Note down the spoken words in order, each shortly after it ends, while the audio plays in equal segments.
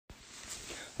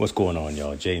What's going on,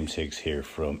 y'all? James Hicks here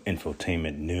from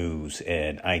Infotainment News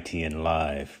and ITN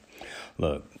Live.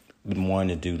 Look, been wanting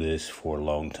to do this for a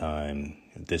long time.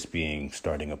 This being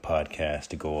starting a podcast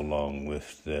to go along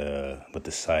with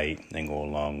the site and go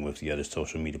along with the other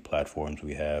social media platforms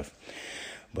we have.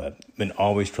 But been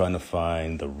always trying to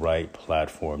find the right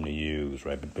platform to use,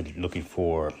 right? Been looking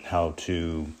for how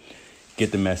to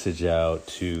get the message out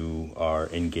to our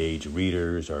engaged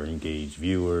readers, our engaged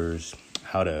viewers,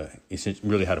 how to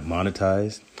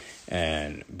monetize.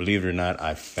 And believe it or not,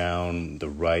 I found the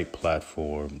right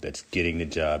platform that's getting the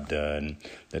job done,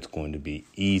 that's going to be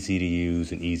easy to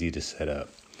use and easy to set up.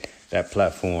 That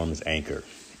platform is Anchor.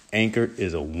 Anchor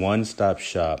is a one-stop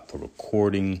shop for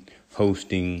recording,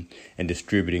 hosting, and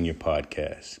distributing your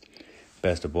podcast.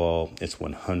 Best of all, it's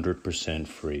 100%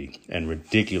 free and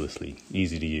ridiculously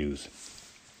easy to use.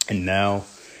 And now,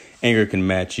 Anchor can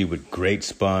match you with great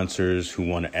sponsors who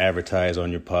want to advertise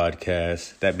on your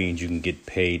podcast. That means you can get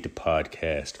paid to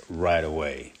podcast right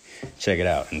away. Check it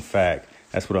out. In fact,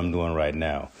 that's what I'm doing right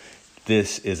now.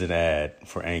 This is an ad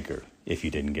for Anchor, if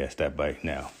you didn't guess that by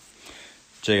now.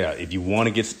 Check it out. If you want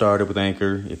to get started with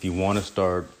Anchor, if you want to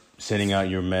start sending out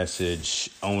your message,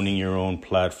 owning your own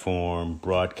platform,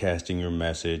 broadcasting your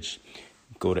message,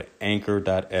 go to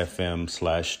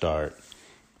anchor.fm/start.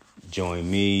 Join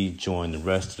me, join the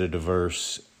rest of the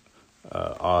diverse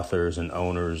authors and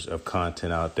owners of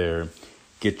content out there.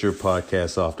 Get your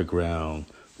podcast off the ground.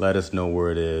 Let us know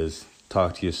where it is.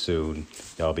 Talk to you soon.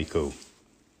 Y'all be cool.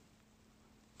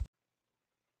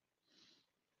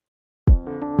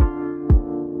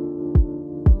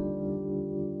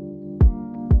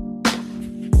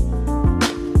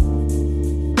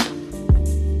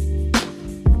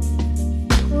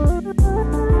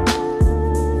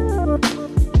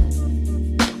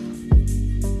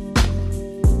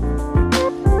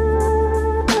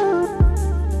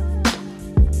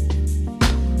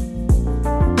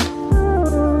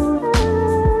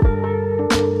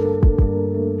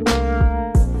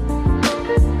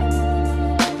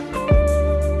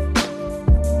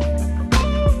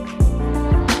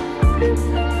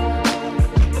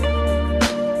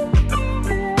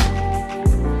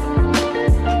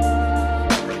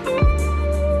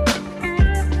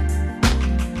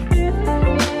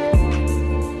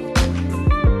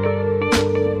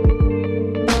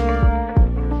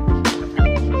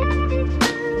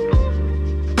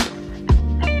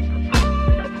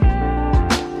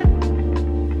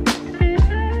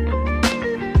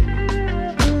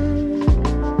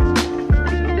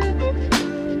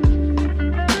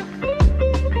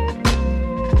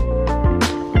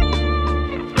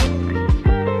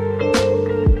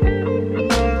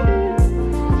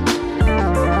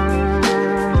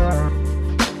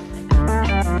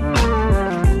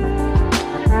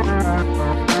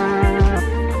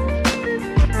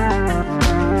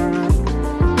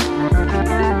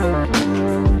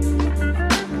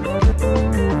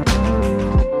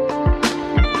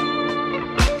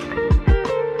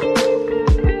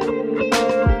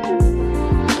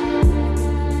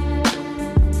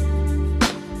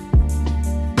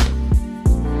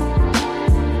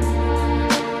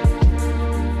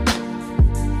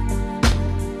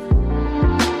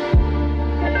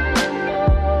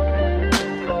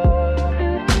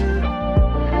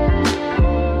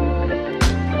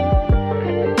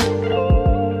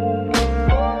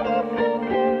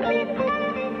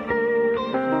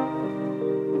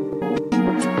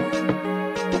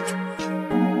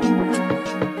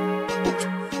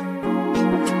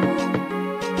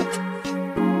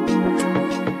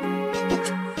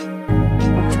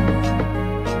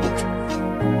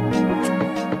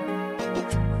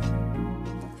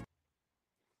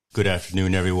 Good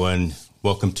afternoon, everyone.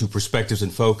 Welcome to Perspectives in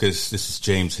Focus. This is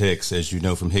James Hicks. As you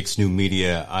know from Hicks New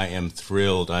Media, I am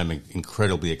thrilled. I'm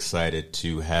incredibly excited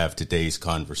to have today's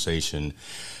conversation.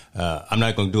 I'm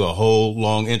not going to do a whole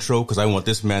long intro because I want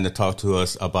this man to talk to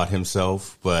us about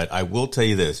himself. But I will tell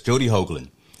you this, Jody Hoagland.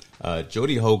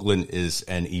 Jody Hoagland is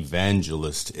an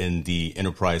evangelist in the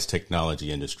enterprise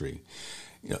technology industry.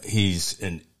 You know, he's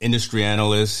an industry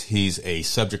analyst. He's a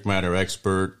subject matter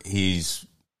expert. He's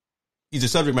a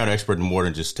subject matter expert in more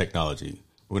than just technology.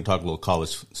 We're going to talk a little college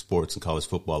sports and college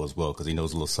football as well, because he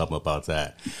knows a little something about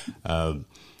that.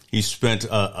 He spent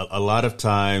a lot of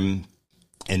time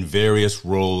in various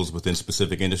roles within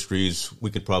specific industries.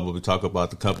 We could probably talk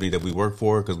about the company that we work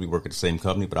for, because we work at the same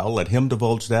company, but I'll let him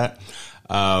divulge that.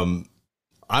 I'm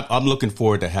looking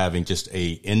forward to having just a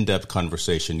in-depth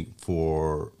conversation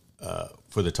for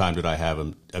the time that I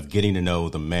have of getting to know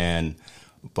the man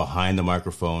behind the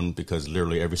microphone, because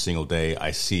literally every single day I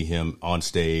see him on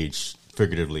stage,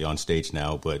 figuratively on stage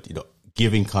now, but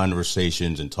giving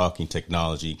conversations and talking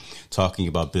technology, talking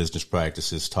about business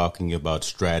practices, talking about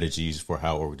strategies for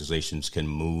how organizations can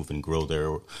move and grow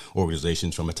their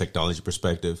organizations from a technology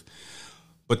perspective.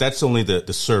 But that's only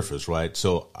the surface, right?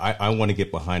 So I want to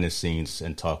get behind the scenes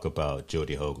and talk about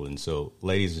Jody Hoagland. So,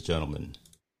 ladies and gentlemen,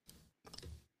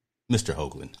 Mr.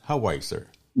 Hoagland, how are you, sir?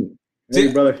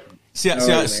 Hey, brother.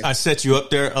 I set you up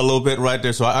there a little bit right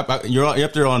there. So you're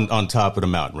up there on top of the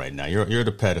mountain right now. You're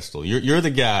the pedestal. You're the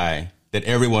guy that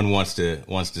everyone wants to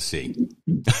see.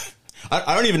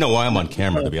 I don't even know why I'm on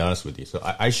camera, to be honest with you. So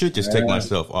I should just take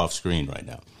myself off screen right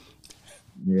now.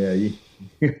 Yeah,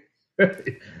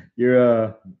 you're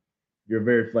a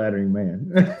very flattering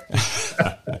man.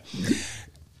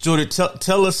 Jody,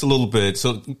 tell us a little bit.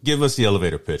 So give us the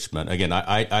elevator pitch, man. Again,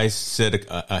 I said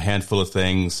a handful of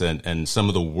things, and some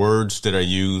of the words that I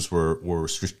used were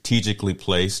strategically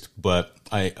placed. But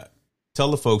I tell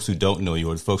the folks who don't know you,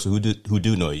 or the folks who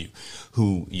do know you,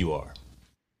 who you are.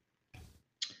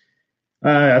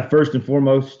 First and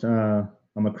foremost,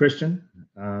 I'm a Christian.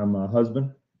 I'm a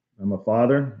husband. I'm a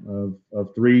father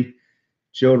of three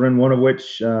children, one of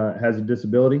which has a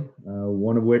disability,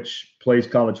 one of which plays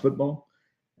college football.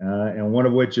 And one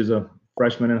of which is a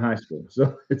freshman in high school.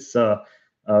 So it's a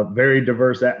very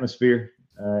diverse atmosphere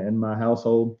in my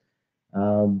household.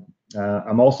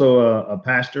 I'm also a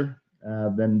pastor.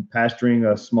 I've been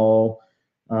pastoring a small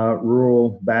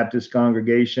rural Baptist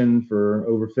congregation for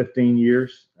over 15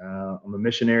 years. I'm a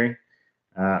missionary.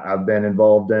 I've been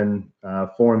involved in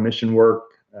foreign mission work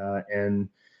in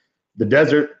the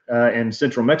desert in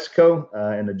central Mexico,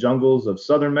 in the jungles of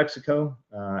southern Mexico,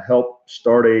 helped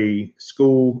start a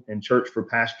school and church for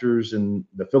pastors in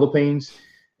the Philippines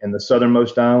and the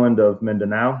southernmost island of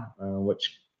Mindanao,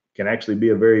 which can actually be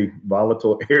a very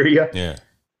volatile area. Yeah.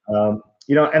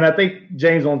 And I think,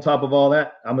 James, on top of all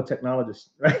that, I'm a technologist.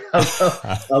 Right?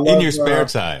 I love, in your spare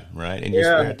time, right? In your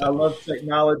spare time. I love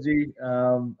technology.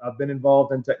 I've been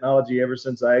involved in technology ever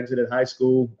since I exited high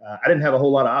school. I didn't have a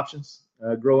whole lot of options.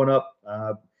 Growing up,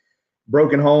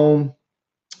 broken home,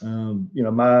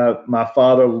 my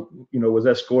father, was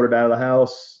escorted out of the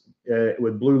house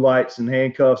with blue lights and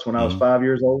handcuffs when I was 5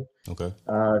 years old. Okay.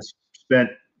 Spent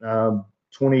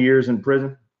 20 years in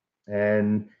prison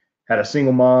and had a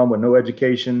single mom with no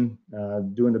education,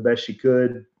 doing the best she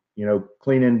could,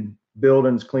 cleaning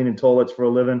buildings, cleaning toilets for a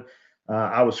living.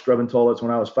 I was scrubbing toilets when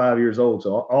I was 5 years old.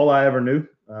 So all I ever knew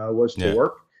was to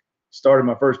work. Started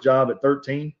my first job at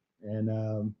 13.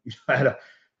 And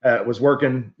I was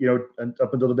working,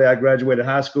 up until the day I graduated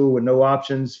high school with no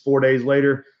options. 4 days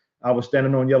later, I was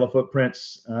standing on yellow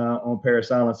footprints on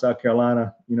Parris Island, South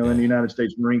Carolina, in the United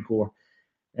States Marine Corps.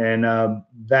 And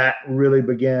that really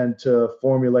began to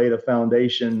formulate a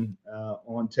foundation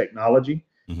on technology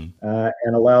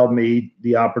and allowed me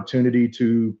the opportunity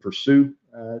to pursue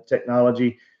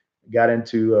technology. Got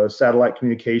into satellite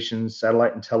communications,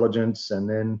 satellite intelligence, and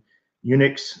then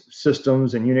Unix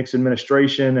systems and Unix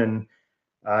administration. And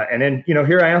then,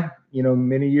 here I am,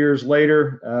 many years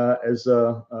later, as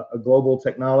a global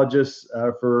technologist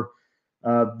for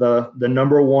the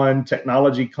number one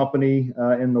technology company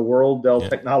in the world, Dell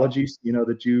Technologies,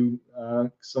 that you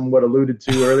somewhat alluded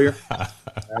to earlier.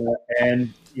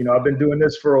 And, I've been doing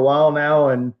this for a while now.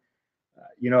 And,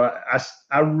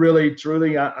 I really,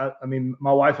 truly, I mean,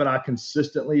 my wife and I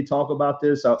consistently talk about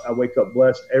this. I wake up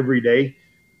blessed every day,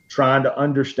 trying to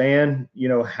understand,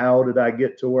 how did I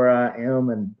get to where I am,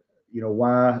 and,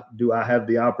 why do I have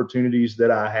the opportunities that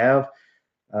I have,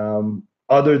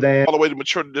 other than all the way to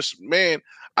mature to this man.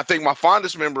 I think my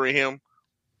fondest memory of him,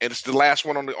 and it's the last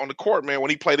one on the court, man, when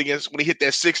he hit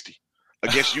that 60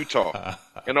 against Utah.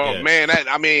 Yes. Man,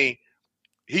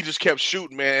 he just kept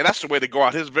shooting, man, and that's the way to go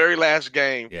out. His very last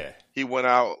game, he went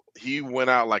out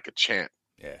like a champ.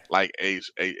 Yeah, like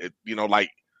like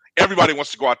everybody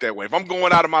wants to go out that way. If I'm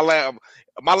going out of my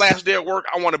last day at work,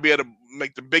 I want to be able to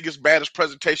make the biggest, baddest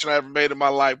presentation I ever made in my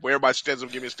life, where everybody stands up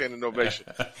and give me a standing ovation.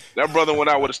 That brother went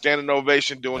out with a standing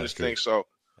ovation doing this thing. So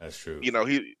that's true.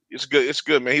 It's good. It's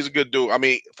good, man. He's a good dude. I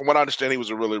mean, from what I understand, he was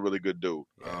a really, really good dude.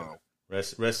 Yeah.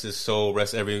 Rest his soul,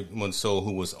 rest everyone's soul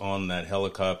who was on that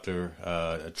helicopter,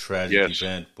 a tragic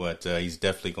event. But he's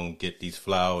definitely going to get these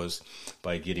flowers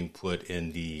by getting put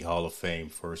in the Hall of Fame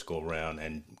first go round,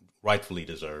 and rightfully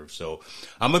deserved. So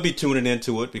I'm gonna be tuning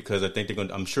into it because I think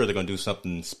I'm sure they're gonna do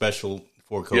something special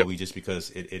for Kobe just because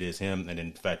it is him, and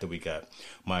in the fact that we got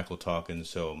Michael talking.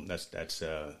 So that's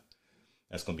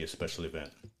gonna be a special event.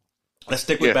 Let's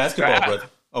stick with basketball, brother.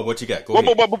 Oh, what you got? Go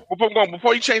ahead.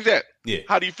 Before you change that,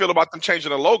 how do you feel about them changing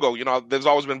the logo? There's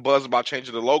always been buzz about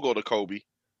changing the logo to Kobe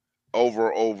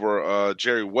over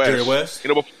Jerry West. Jerry West.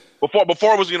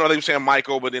 Before it was, they were saying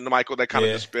Michael, but then the Michael that kind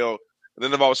of dispelled. And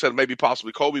then they've always said maybe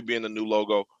possibly Kobe being the new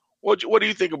logo. What do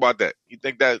you think about that? You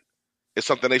think that is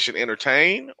something they should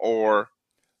entertain, or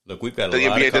look, we've got the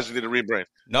NBA doesn't need to rebrand?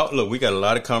 No, look, we got a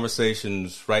lot of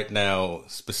conversations right now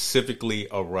specifically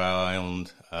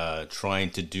around trying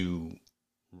to do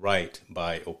right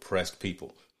by oppressed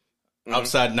people.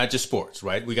 Outside, not just sports,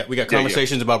 right? We got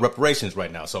conversations about reparations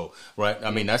right now. So, right,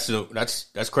 I mean that's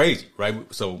crazy,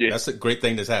 right? So that's a great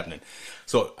thing that's happening.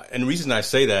 So, and the reason I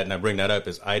say that and I bring that up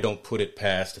is I don't put it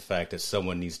past the fact that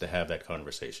someone needs to have that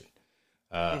conversation.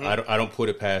 I don't put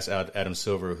it past Adam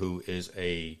Silver, who is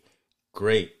a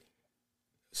great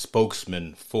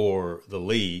spokesman for the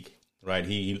league. Right,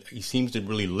 he seems to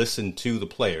really listen to the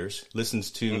players, listens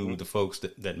to the folks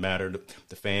that matter,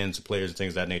 the fans, the players, and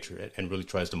things of that nature, and really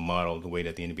tries to model the way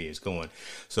that the NBA is going.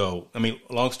 So, I mean,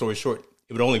 long story short,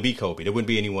 it would only be Kobe. There wouldn't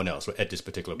be anyone else at this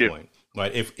particular point.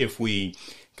 Right? If we,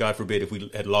 God forbid, if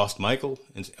we had lost Michael,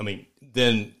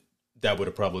 then that would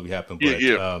have probably happened. But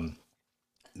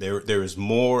there is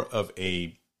more of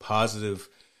a positive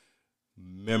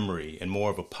memory and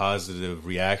more of a positive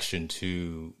reaction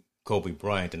to Kobe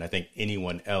Bryant, and I think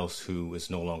anyone else who is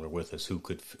no longer with us who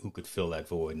could fill that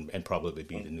void and probably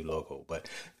be the new logo. But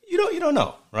you don't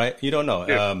know, right? You don't know.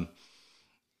 Yeah.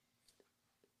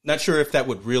 Not sure if that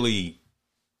would really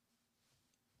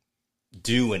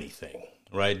do anything,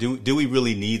 right? Do we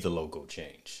really need the logo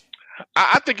change?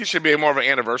 I think it should be more of an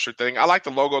anniversary thing. I like the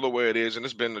logo the way it is, and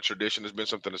it's been a tradition. It's been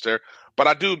something that's there. But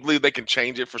I do believe they can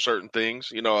change it for certain things.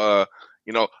 To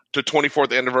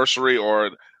 24th anniversary or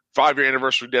 5-year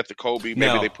anniversary death of Kobe.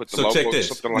 Maybe they put the logo or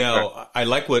something like that. I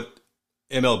like what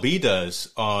MLB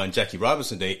does on Jackie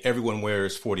Robinson Day. Everyone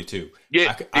wears 42.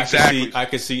 Yeah, exactly. I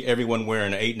could see everyone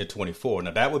wearing an 8 and a 24.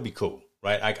 Now that would be cool,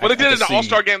 right? They did it in the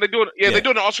All-Star game. They do it. They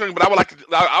do it in the All-Star game. But I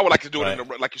would like to do it in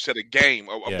like you said, a game,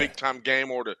 a big time game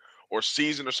or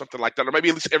season or something like that. Or maybe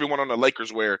at least everyone on the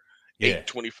Lakers wear 8,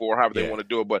 24, however they want to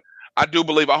do it. But I do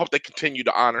believe. I hope they continue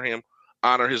to honor him,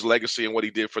 honor his legacy and what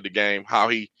he did for the game, how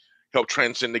he helped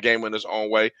transcend the game in his own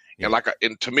way. And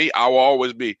and to me, I will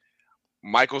always be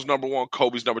Michael's number one,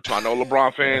 Kobe's number two. I know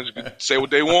LeBron fans say what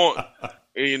they want.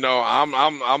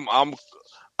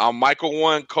 I'm Michael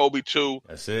 1, Kobe 2.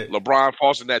 That's it. LeBron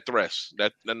falls in that three.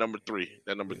 That number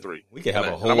 3. We could have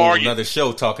a whole another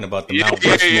show talking about the Mount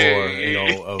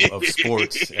Rushmore, of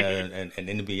sports and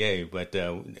NBA. But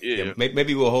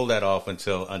maybe we'll hold that off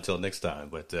until next time.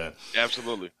 But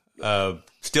absolutely.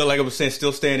 Still, like I was saying,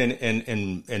 still staying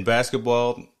in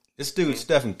basketball. This dude,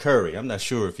 Stephen Curry. I'm not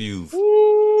sure if you've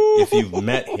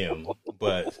met him,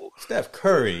 but Steph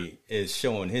Curry is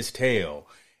showing his tail,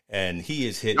 and he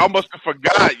is hitting. Y'all must have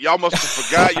forgot.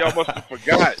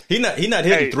 He not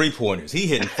hitting 3-pointers. He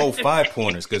hitting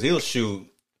 4-5-pointers because he'll shoot,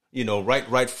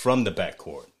 right from the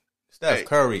backcourt. Steph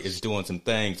Curry is doing some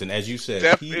things, and as you said,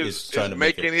 Steph is trying to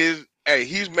make it.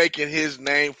 He's making his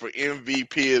name for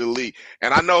MVP of the league.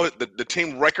 And I know the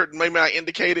team record may not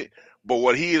indicate it, but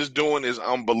what he is doing is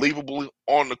unbelievable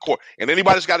on the court. And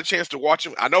anybody's got a chance to watch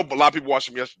him, I know a lot of people watched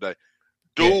him yesterday.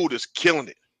 Dude is killing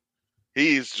it.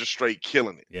 He is just straight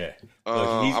killing it. Yeah.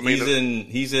 Look,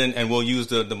 he's in, and we'll use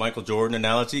the Michael Jordan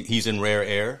analogy. He's in rare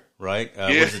air, right?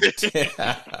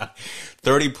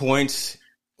 30 points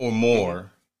or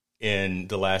more in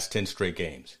the last 10 straight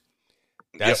games.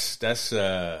 That's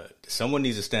someone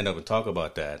needs to stand up and talk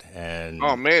about that. And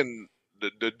oh man,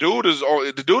 the dude is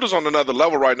on another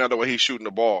level right now the way he's shooting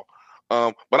the ball.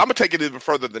 But I'm gonna take it even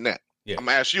further than that. Yeah. I'm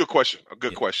gonna ask you a question, a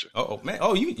good question. Oh man,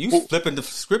 you flipping the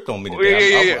script on me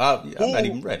today. I'm not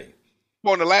even ready.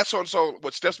 Well, in the last one, so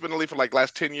what? Steph's been in the league for like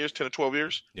last 10 years, 10 or 12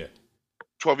 years. Yeah,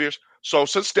 12 years. So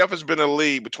since Steph has been in the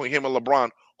league, between him and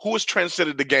LeBron, who has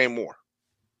transcended the game more?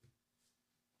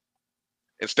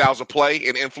 And styles of play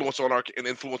and influence on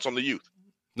the youth.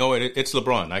 No, it's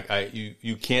LeBron.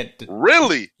 You can't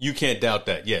you can't doubt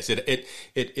that. Yes, it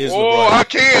is. Oh, LeBron. I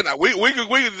can.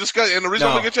 We can discuss. And the reason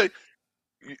I'm going to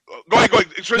go ahead.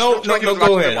 No,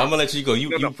 go ahead. I'm gonna let you go.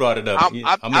 You brought it up.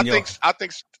 I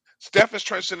think Steph has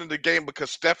transcended the game because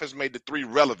Steph has made the three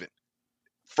relevant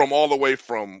from all the way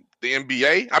from the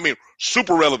NBA. I mean,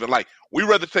 super relevant. Like we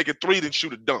rather take a three than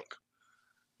shoot a dunk.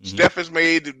 Mm-hmm. Steph has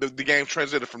made the game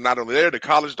transited from not only there to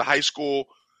college to high school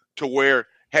to where,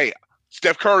 hey,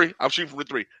 Steph Curry, I'm shooting from the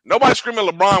three. Nobody's screaming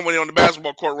LeBron when he's on the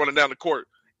basketball court running down the court,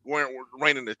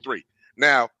 raining the three.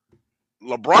 Now,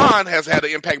 LeBron has had an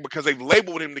impact because they've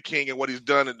labeled him the king and what he's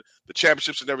done and the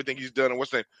championships and everything he's done and what's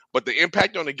that. But the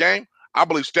impact on the game, I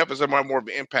believe Steph has had more of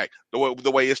an impact. The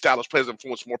way his style of play has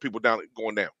influenced more people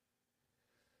going down.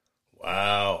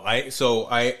 Wow.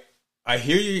 I I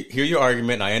hear your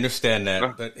argument, and I understand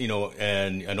that, but,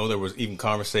 and I know there was even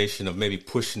conversation of maybe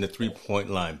pushing the 3-point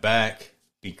line back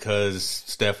because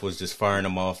Steph was just firing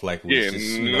them off like it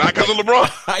was not because of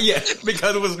LeBron. Yeah,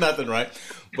 because it was nothing, right?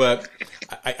 But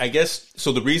I guess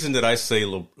so. The reason that I say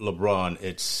LeBron,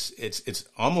 it's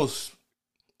almost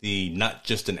the not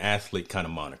just an athlete kind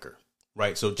of moniker,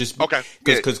 right? So just because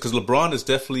LeBron is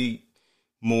definitely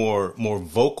more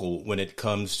vocal when it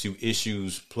comes to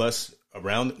issues, plus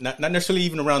around not necessarily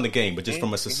even around the game, but just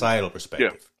from a societal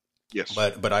perspective. Yeah. Yes.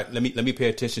 But let me pay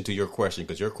attention to your question,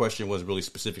 because your question was really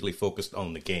specifically focused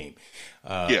on the game.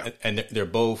 And they're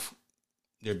both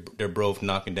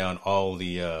knocking down all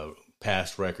the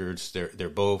past records. They're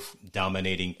both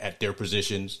dominating at their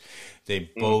positions.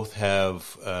 They both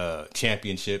have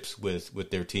championships with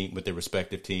their team, with their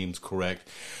respective teams. Correct.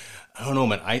 I don't know,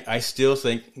 man. I still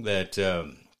think that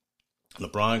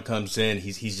LeBron comes in.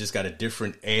 He's just got a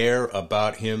different air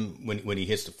about him when he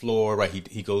hits the floor. Right.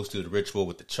 He goes through the ritual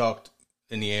with the chalk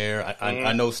in the air.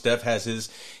 I know Steph has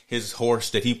his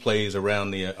horse that he plays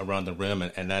around the rim,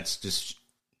 and that's just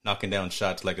knocking down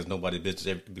shots like it's nobody's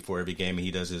business before every game. And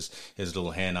he does his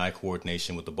little hand-eye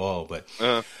coordination with the ball. But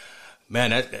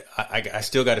man, I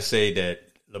still got to say that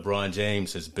LeBron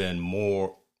James has been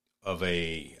more of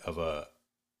a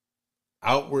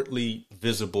outwardly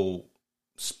visible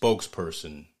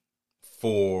spokesperson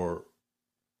for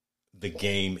the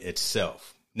game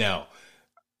itself. Now,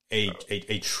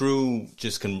 a true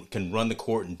just can run the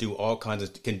court and do all kinds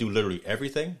of, can do literally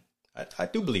everything. I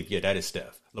do believe, that is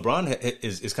Steph. LeBron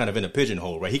is kind of in a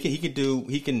pigeonhole, right? He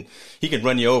can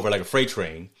run you over like a freight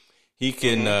train. He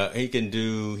can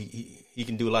do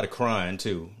a lot of crying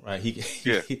too, right?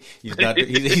 He's not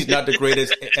the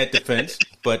greatest at defense,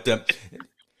 but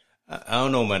I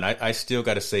don't know, man. I still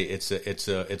got to say it's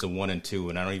a 1 and 2,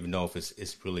 and I don't even know if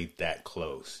it's really that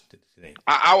close.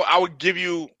 I would give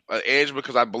you an edge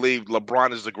because I believe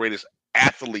LeBron is the greatest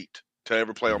athlete to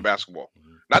ever play on basketball.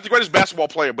 Not the greatest basketball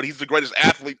player, but he's the greatest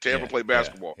athlete to ever play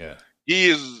basketball. He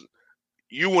is.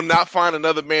 You will not find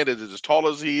another man that is as tall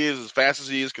as he is, as fast as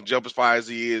he is, can jump as far as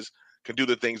he is, can do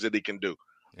the things that he can do.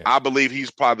 I believe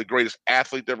he's probably the greatest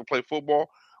athlete to ever play football.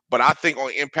 But I think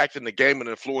on impacting the game and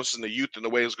influencing the youth and the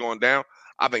way it's going down,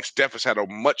 I think Steph has had a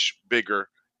much bigger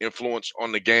influence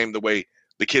on the game, the way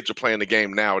the kids are playing the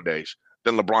game nowadays,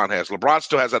 than LeBron has. LeBron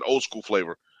still has that old school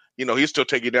flavor. He'll still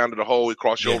take you down to the hole, he'll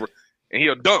cross you over, and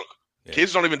he'll dunk.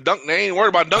 Kids don't even dunk. They ain't worried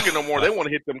about dunking no more. They want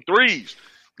to hit them threes.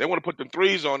 They want to put them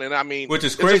threes on. And I mean, which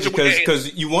is crazy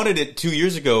because you wanted it 2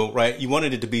 years ago, right? You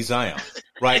wanted it to be Zion,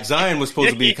 right? Zion was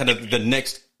supposed to be kind of the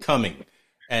next coming.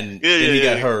 And then he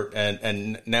got hurt,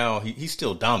 and now he's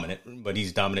still dominant, but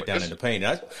he's dominant down in the paint.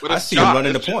 I see him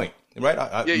running the point, right?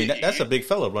 I mean, that's a big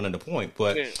fella running the point,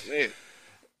 but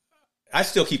I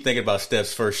still keep thinking about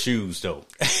Steph's first shoes, though.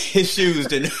 His shoes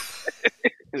didn't.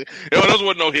 Those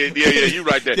wasn't no hit. Yeah, you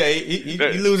right there. Yeah, he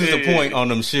loses the point on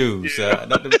them shoes.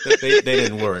 They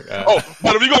didn't work.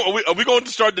 But are we going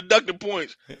to start deducting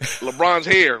points? LeBron's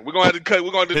hair. We're going to have to cut.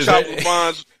 We're going to chop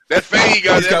LeBron's. That fade he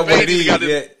got. He's got one of these. He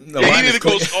need to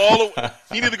go all the.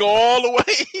 He need to go all the way.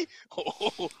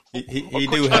 He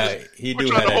do have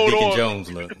that Deacon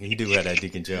Jones look. He do have that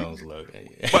Deacon Jones look.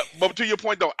 But to your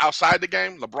point though, outside the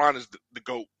game, LeBron is the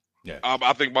GOAT. Yeah.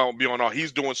 I think beyond all,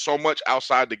 he's doing so much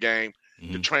outside the game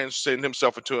to transcend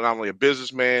himself into not only a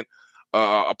businessman,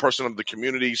 a person of the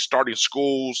community, starting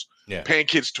schools, paying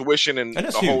kids tuition, and the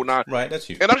huge. whole nine. Right, that's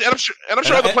huge. And I'm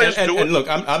sure other players do it. And look,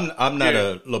 I'm not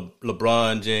a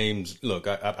LeBron James. Look,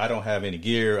 I don't have any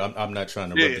gear. I'm not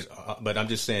trying to, but I'm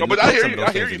just saying. No, but I hear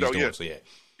you though.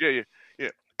 Yeah.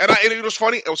 And it was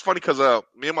funny. It was funny because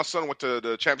me and my son went to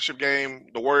the championship game,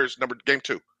 the Warriors game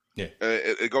 2. Yeah.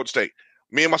 At Golden State.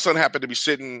 Me and my son happened to be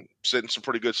sitting some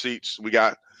pretty good seats. We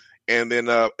got, and then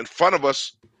in front of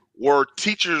us were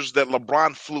teachers that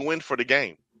LeBron flew in for the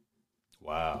game.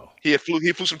 Wow. He flew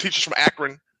some teachers from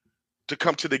Akron to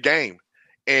come to the game,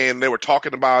 and they were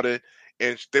talking about it,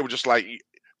 and they were just like,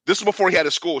 this is before he had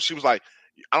his school. She was like,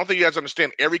 I don't think you guys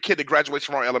understand. Every kid that graduates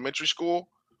from our elementary school,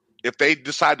 if they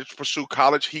decide to pursue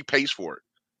college, he pays for it.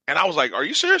 And I was like, are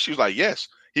you serious? She was like, yes.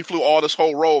 He flew all this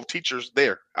whole row of teachers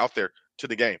out there to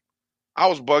the game. I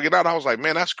was bugging out. I was like,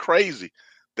 man, that's crazy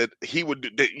that he would do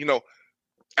that.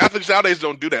 Athletes nowadays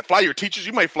don't do that. Fly your teachers.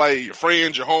 You may fly your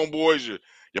friends, your homeboys, your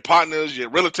partners, your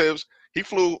relatives. He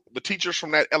flew the teachers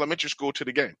from that elementary school to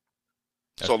the game.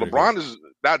 That's so LeBron is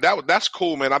that's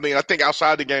cool, man. I mean, I think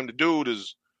outside the game, the dude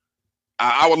is.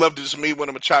 I would love to just meet with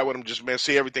him and chat with him, just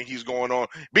see everything he's going on.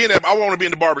 I want to be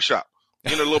in the barbershop.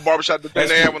 The little barbershop that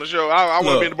they have on the show. I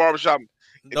want to be in the barbershop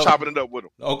and chopping it up with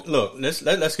them. Oh, look,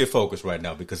 let's get focused right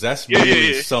now, because that's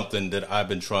really something that I've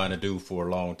been trying to do for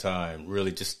a long time.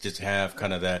 Really, just have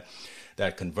kind of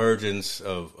that convergence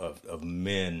of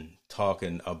men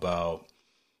talking about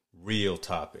real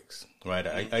topics, right?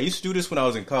 I used to do this when I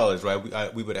was in college,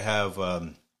 right? We would have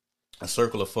a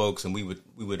circle of folks, and we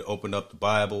would open up the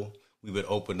Bible, we would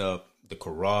open up the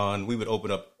Quran, we would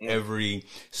open up every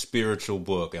spiritual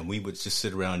book, and we would just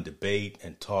sit around, debate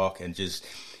and talk, and just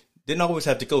didn't always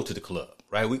have to go to the club,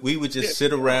 right? We would just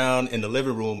sit around in the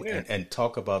living room and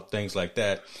talk about things like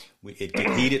that. It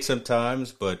get heated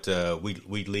sometimes, but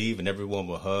we'd leave and everyone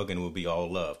will hug and it would be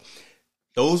all love.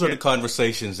 Those are the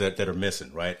conversations that are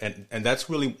missing, right? And that's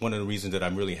really one of the reasons that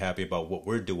I'm really happy about what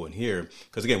we're doing here.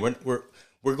 Because again,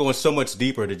 we're going so much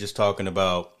deeper to just talking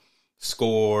about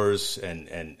scores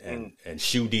and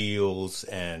shoe deals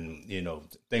and, you know,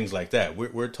 things like that.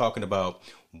 We're talking about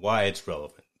why it's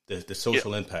relevant, the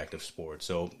social impact of sports.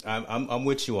 So I'm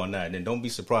with you on that. And don't be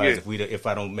surprised if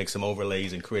I don't make some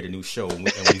overlays and create a new show and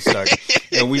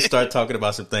we start talking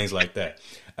about some things like that.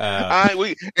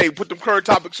 Put them current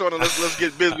topics on and let's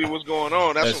get busy with what's going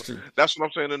on. That's what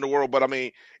I'm saying in the world. But I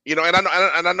mean, you know, and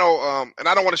I know, and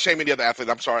I don't want to shame any other athlete.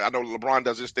 I'm sorry. I know LeBron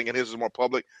does this thing and his is more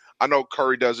public. I know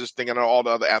Curry does this thing. I know all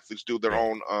the other athletes do their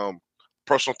own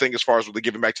personal thing as far as the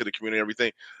giving back to the community and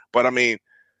everything. But I mean,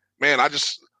 man,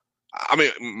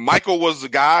 Michael was the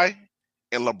guy,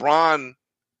 and LeBron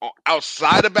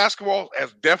outside of basketball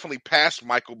has definitely passed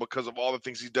Michael because of all the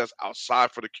things he does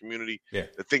outside for the community,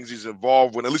 the things he's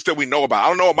involved with, at least that we know about. I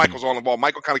don't know what Michael's all involved.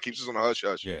 Michael kind of keeps this on the hush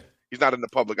hush. Yeah. He's not in the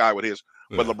public eye with his.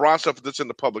 But LeBron stuff that's in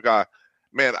the public eye,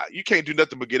 man, you can't do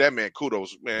nothing but give that man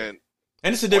kudos, man.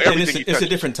 And it's a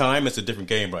different time. It's a different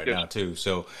game right now too.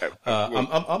 So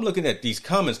I'm looking at these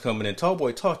comments coming in.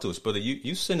 Tallboy, talk to us, brother.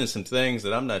 You sending some things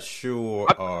that I'm not sure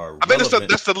are. I think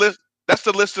that's the list. That's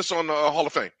the list that's on the Hall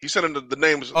of Fame. He's sending the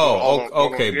names.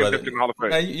 Okay, brother. Hall of Fame.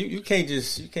 Now, you can't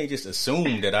just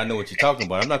assume that I know what you're talking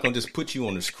about. I'm not going to just put you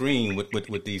on the screen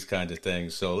with these kinds of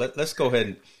things. So let's go ahead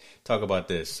and talk about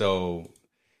this. So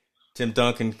Tim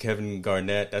Duncan, Kevin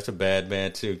Garnett, that's a bad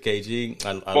man too. KG,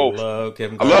 I love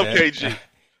Kevin Garnett. I love KG.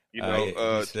 You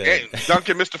know,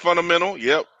 Duncan, Mr. Fundamental.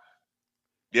 Yep.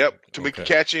 Tamika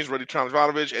Catchings, Reddy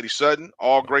Trump-Ivanovic, Eddie Sutton,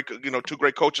 all great. You know, two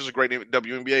great coaches, a great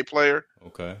WNBA player.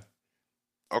 Okay.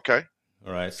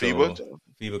 All right. So FIBA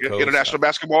coach, international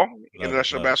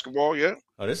basketball. Yeah.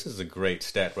 Oh, this is a great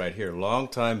stat right here.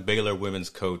 Longtime Baylor women's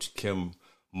coach Kim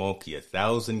Mulkey,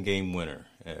 1,000-game winner.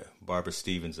 Barbara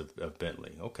Stevens of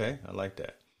Bentley. Okay, I like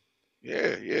that.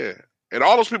 Yeah. And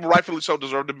all those people rightfully so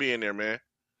deserve to be in there, man.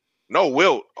 No,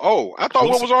 Wilt. Oh, I thought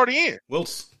Wilt was already in.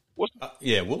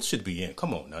 Wilt should be in.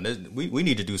 Come on now. We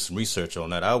need to do some research on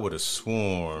that. I would have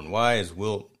sworn. Why is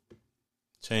Wilt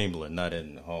Chamberlain not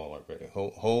in the Hall already?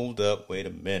 Hold up. Wait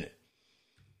a minute.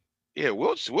 Yeah,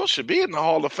 Wilt should be in the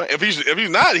Hall of Fame. If he's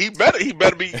not, he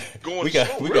better be going.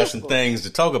 we got some things to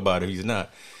talk about if he's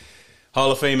not. Hall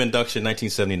of Fame induction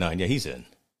 1979. Yeah, he's in.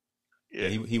 Yeah,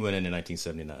 he went in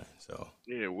 1979. So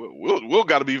yeah, Will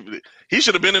got to be. He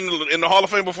should have been in the Hall of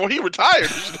Fame before he retired.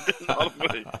 He should have been in the Hall of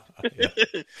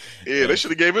Fame. They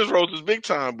should have gave his roses big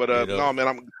time. But no,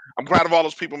 man, I'm proud of all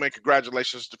those people, man.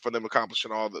 Congratulations for them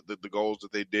accomplishing all the goals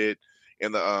that they did,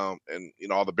 and you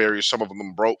know all the barriers. Some of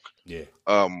them broke. Yeah.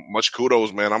 Much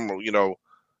kudos, man.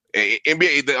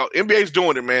 NBA, the NBA's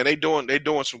doing it, man. They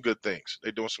doing some good things.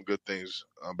 They're doing some good things.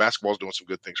 Basketball's doing some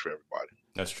good things for everybody.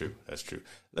 That's true.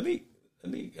 Let me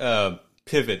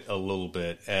pivot a little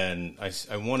bit, and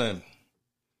I want to.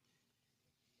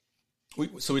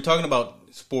 So we're talking about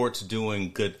sports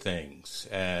doing good things,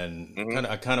 and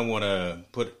I kind of want to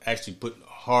put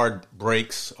hard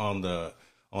brakes on the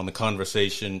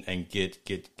conversation and get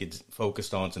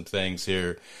focused on some things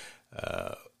here.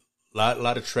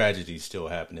 Lot of tragedies still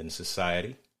happening in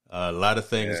society. A lot of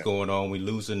things going on. We're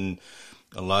losing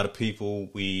a lot of people.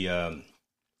 We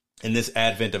in this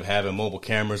advent of having mobile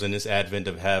cameras and this advent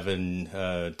of having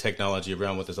technology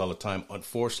around with us all the time,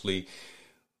 unfortunately,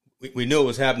 we knew it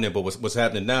was happening, but what's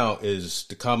happening now is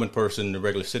the common person, the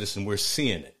regular citizen, we're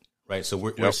seeing it, right? So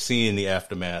we're seeing the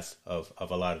aftermath of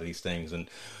a lot of these things. And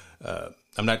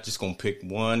I'm not just going to pick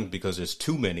one because there's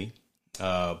too many,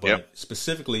 but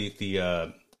specifically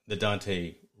the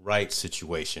Dante Wright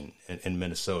situation in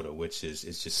Minnesota, which is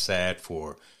just sad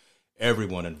for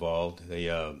everyone involved.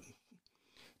 The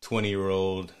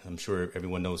 20-year-old, I'm sure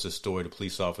everyone knows this story. The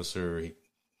police officer, he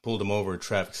pulled him over at a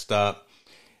traffic stop.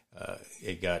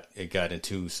 It got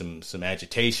into some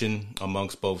agitation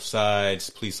amongst both sides.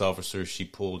 Police officer, she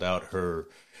pulled out her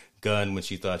gun when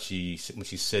she said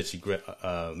she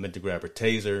meant to grab her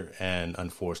taser, and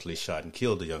unfortunately shot and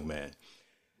killed the young man.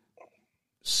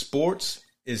 sports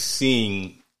is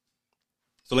seeing.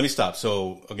 So let me stop.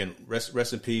 So again,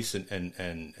 rest in peace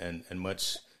and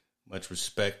much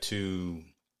respect to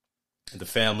the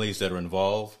families that are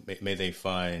involved. May they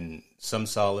find some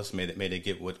solace. May they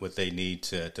get what they need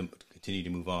to continue to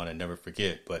move on and never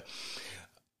forget. But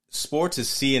sports is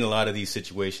seeing a lot of these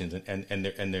situations and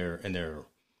they're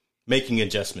making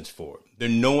adjustments for it. They're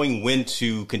knowing when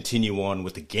to continue on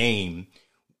with the game.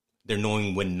 They're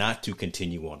knowing when not to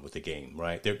continue on with the game,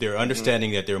 right? They're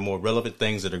understanding that there are more relevant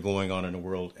things that are going on in the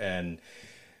world. And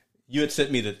you had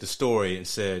sent me the story and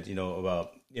said,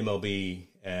 about MLB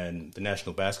and the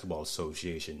National Basketball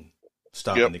Association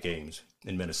stopping the games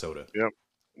in Minnesota.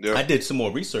 Yep. I did some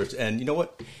more research, and you know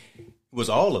what? It was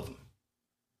all of them.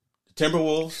 The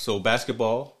Timberwolves, so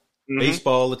basketball,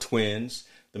 baseball, the Twins,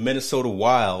 the Minnesota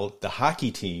Wild, the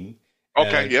hockey team,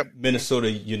 Minnesota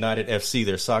United FC,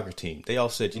 their soccer team. They all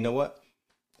said, you know what?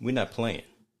 We're not playing.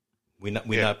 We're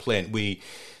not playing.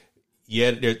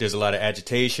 There's a lot of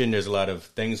agitation. There's a lot of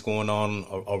things going on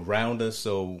around us.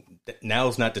 So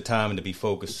now's not the time to be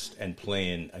focused and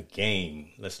playing a game.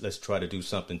 Let's try to do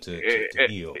something to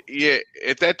heal. Yeah,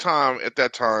 at that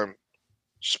time,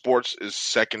 sports is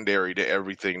secondary to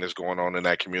everything that's going on in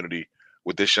that community.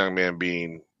 With this young man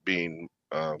being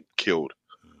killed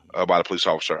by the police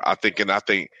officer, I think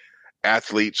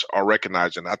athletes are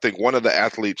recognizing. I think one of the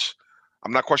athletes,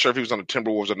 I'm not quite sure if he was on the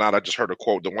Timberwolves or not. I just heard a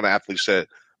quote that one athlete said,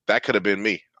 that could have been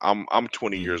me. I'm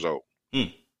 20 years old.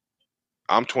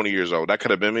 I'm 20 years old. That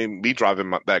could have been me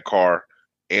driving that car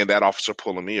and that officer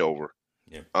pulling me over.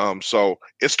 Yeah. So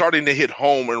it's starting to hit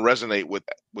home and resonate with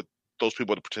those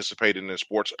people that participate in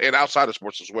sports and outside of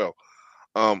sports as well.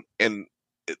 And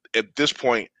at this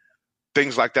point,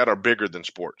 things like that are bigger than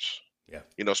sports. Yeah.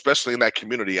 Especially in that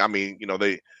community. I mean,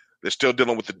 they're still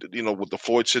dealing with with the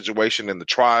Floyd situation and the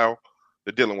trial.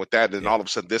 They're dealing with that, and all of a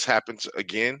sudden this happens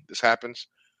again. They're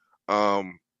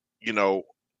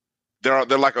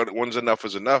like, when's enough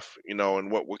is enough,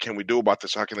 and what can we do about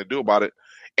this? How can they do about it?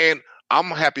 And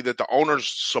I'm happy that the owners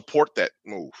support that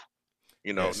move.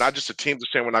 Not just the teams are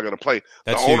saying we're not going to play.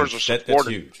 That's the owners huge. are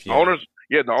supporting. That's huge.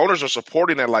 Yeah. The owners are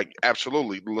supporting that. Like,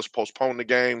 absolutely, let's postpone the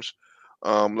games.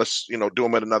 Let's do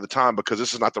them at another time, because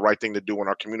this is not the right thing to do in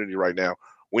our community right now.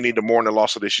 We need to mourn the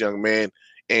loss of this young man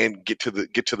and get to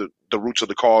the roots of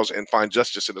the cause and find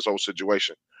justice in this whole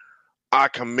situation. I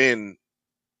commend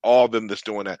all of them that's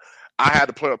doing that. I had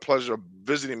the pleasure of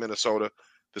visiting Minnesota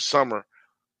this summer.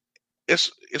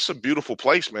 It's a beautiful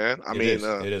place, man. It is.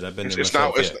 I've been there it's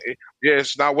myself.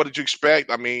 It's not what did you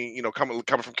expect. I mean, coming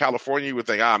from California, you would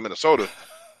think, Minnesota.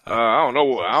 I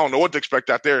don't know what to expect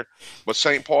out there. But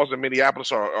St. Paul's and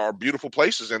Minneapolis are beautiful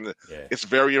places, and it's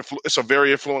a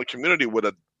very affluent community with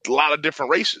a lot of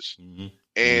different races.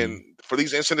 And for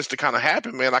these incidents to kind of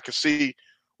happen, man, I can see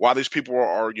why these people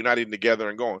are uniting together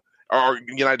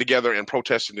and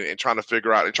protesting and trying to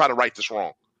figure out and try to right this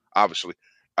wrong. Obviously,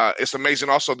 it's amazing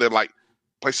also that like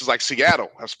places like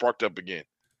Seattle have sparked up again.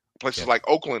 Places like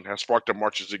Oakland have sparked up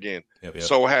marches again.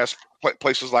 So has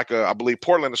places like I believe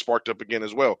Portland has sparked up again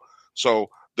as well. So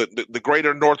the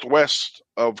greater Northwest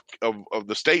of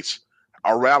the states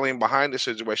are rallying behind this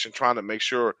situation, trying to make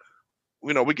sure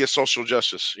we get social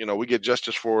justice. We get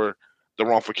justice for the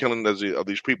wrongful killing of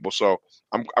these people. So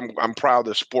I'm proud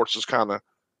that sports is kind of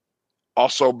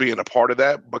also being a part of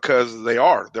that, because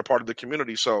they're part of the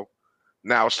community. So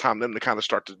now it's time for them to kind of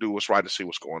start to do what's right and see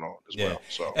what's going on as well.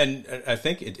 So, and I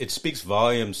think it speaks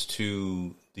volumes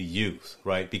to the youth,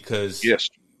 right? Because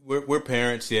we're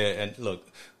parents, and look,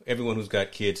 everyone who's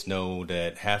got kids know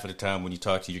that half of the time when you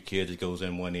talk to your kids, it goes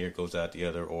in one ear, it goes out the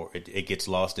other, or it gets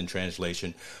lost in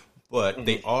translation. But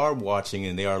they are watching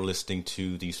and they are listening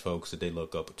to these folks that they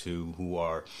look up to, who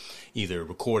are either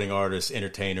recording artists,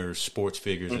 entertainers, sports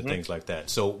figures, and things like that.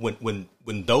 So when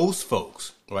those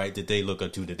folks, right, that they look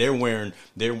up to, that they're wearing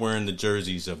the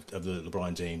jerseys of the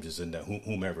LeBron Jameses and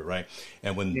whomever, right?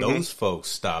 And when those folks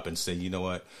stop and say, you know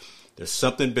what, there's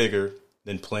something bigger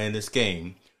than playing this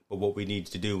game, but what we need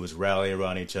to do is rally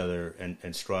around each other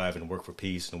and strive and work for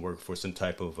peace and work for some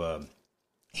type of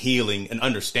healing and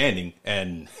understanding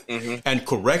and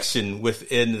correction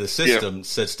within the system,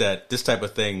 such that this type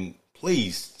of thing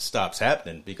please stops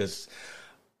happening. Because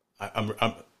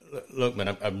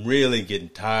I'm really getting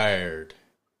tired.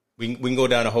 We can go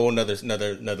down a whole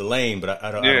another lane, but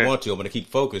I don't want to. I'm going to keep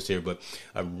focused here, but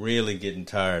I'm really getting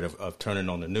tired of turning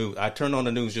on the news. I turn on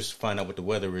the news just to find out what the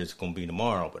weather is going to be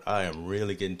tomorrow, but I am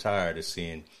really getting tired of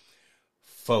seeing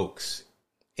folks,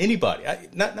 anybody,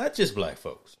 not just black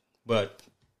folks, but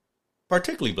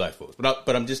particularly black folks.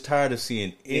 But I'm just tired of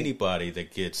seeing anybody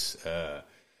that gets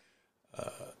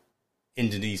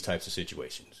into these types of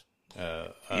situations.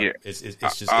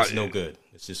 It's no good.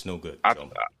 It's just no good.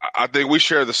 I think we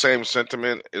share the same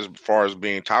sentiment as far as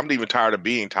being. I'm even tired of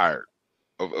being tired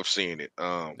of seeing it.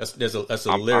 That's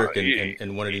a lyric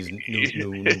in one of these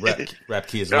new rap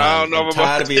kids. I'm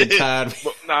tired of being tired.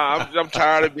 I'm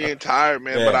tired of being tired,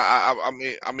 man. Yeah. But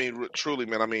I mean, truly,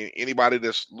 man. I mean, anybody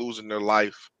that's losing their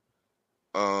life,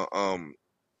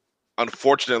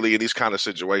 unfortunately, in these kind of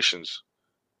situations,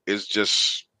 is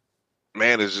just,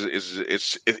 man, it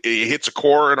hits a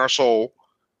core in our soul.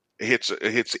 It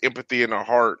hits empathy in our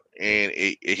heart, and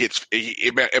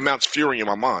it mounts fury in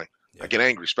my mind. Yeah. I get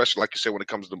angry, especially like you said when it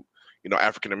comes to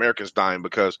African Americans dying,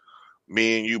 because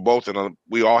me and you both, and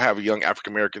we all have young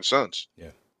African American sons.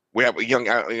 Yeah, we have young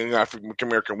African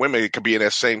American women that could be in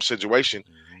that same situation,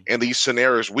 and these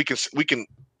scenarios we can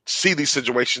see these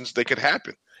situations, they could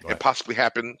happen and possibly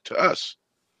happen to us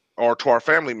or to our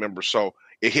family members. So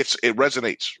it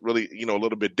resonates really, a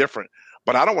little bit different.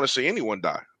 But I don't want to see anyone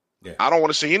die. Yeah. I don't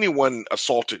want to see anyone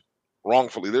assaulted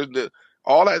wrongfully. There's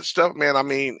all that stuff, man. I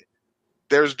mean,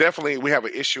 there's definitely, we have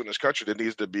an issue in this country that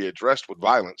needs to be addressed with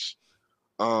violence,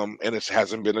 and it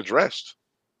hasn't been addressed.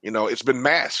 It's been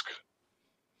masked,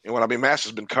 and when I mean masked,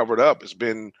 it's been covered up. It's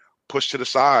been pushed to the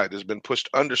side. It's been pushed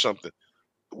under something.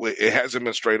 It hasn't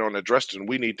been straight on addressed, and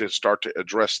we need to start to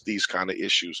address these kind of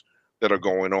issues that are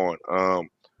going on.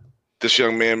 This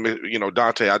young man,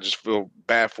 Dante, I just feel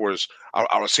bad for his.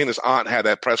 I was seeing his aunt had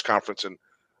that press conference, and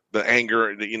the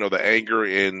anger, the anger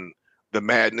and the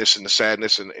madness and the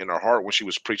sadness in her heart when she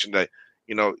was preaching that,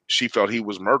 she felt he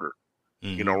was murdered,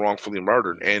 wrongfully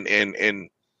murdered. And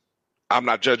I'm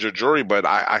not judge or jury, but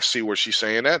I see where she's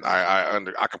saying that.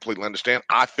 I completely understand.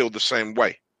 I feel the same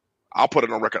way. I'll put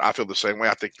it on record. I feel the same way.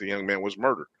 I think the young man was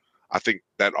murdered. I think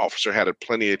that officer had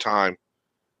plenty of time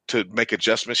to make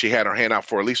adjustments. She had her hand out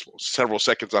for at least several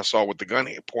seconds. I saw with the gun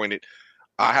pointed.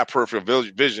 I have peripheral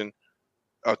vision.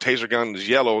 A taser gun is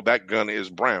yellow. That gun is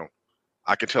brown.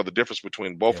 I can tell the difference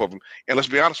between both of them. And let's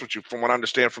be honest with you. From what I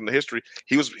understand from the history,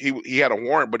 he had a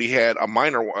warrant, but he had a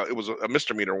minor. It was a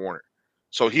misdemeanor warrant.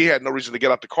 So he had no reason to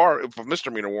get out the car. If a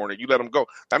misdemeanor warrant, you let him go.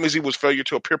 That means he was failure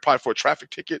to appear for a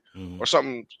traffic ticket or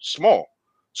something small.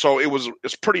 So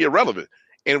it's pretty irrelevant.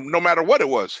 And no matter what it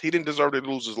was, he didn't deserve to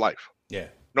lose his life. Yeah.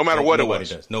 No matter what it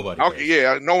was. Nobody does.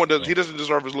 Yeah, no one does. He doesn't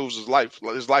deserve to lose his life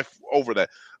over that.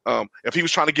 If he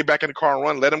was trying to get back in the car and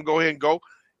run, let him go ahead and go.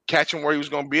 Catch him where he was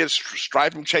going to be,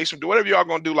 stripe him, chase him, do whatever y'all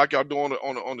going to do like y'all do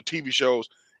on the TV shows,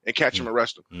 and catch him and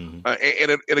arrest him.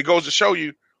 And it goes to show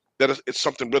you that it's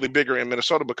something really bigger in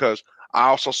Minnesota, because I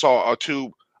also saw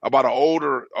about an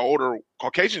older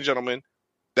Caucasian gentleman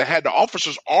that had the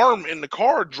officer's arm in the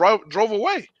car, drove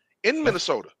away in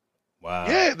Minnesota. Wow.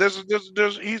 Yeah,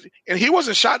 he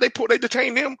wasn't shot. They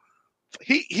detained him.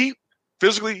 He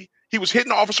physically, he was hitting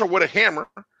the officer with a hammer,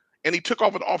 and he took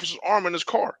off with the officer's arm in his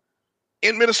car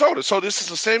in Minnesota. So this is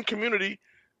the same community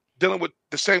dealing with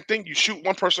the same thing. You shoot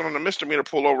one person on a misdemeanor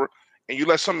pullover, and you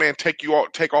let some man take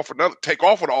off with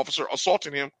an officer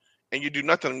assaulting him, and you do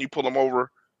nothing, and you pull him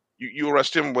over. You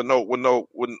arrest him with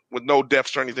no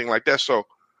deaths or anything like that. So,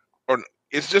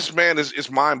 it's just, man, it's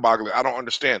mind-boggling. I don't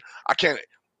understand. I can't.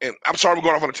 And I'm sorry we're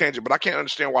going off on a tangent, but I can't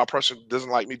understand why a person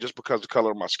doesn't like me just because of the color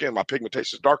of my skin. My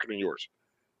pigmentation is darker than yours.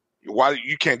 Why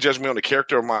you can't judge me on the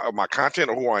character of my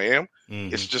content or who I am?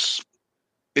 It's just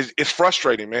it's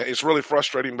frustrating, man. It's really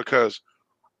frustrating, because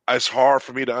it's hard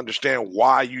for me to understand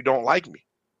why you don't like me.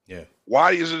 Yeah.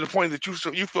 Why is it the point that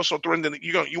you feel so threatened that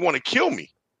you want to kill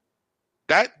me?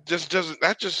 That just doesn't.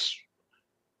 That just,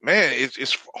 man,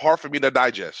 it's hard for me to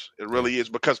digest. It really is,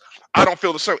 because I don't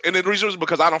feel the same. And the reason is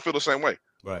because I don't feel the same way.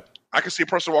 Right. I can see a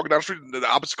person walking down the street, the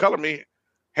opposite color of me.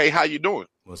 Hey, how you doing?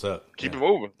 What's up? Keep it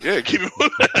moving. Yeah, keep it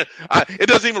moving. It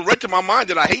doesn't even ring to my mind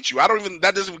that I hate you.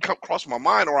 That doesn't even come cross my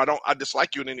mind, or I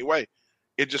dislike you in any way.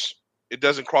 It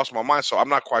doesn't cross my mind. So I'm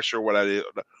not quite sure where that is,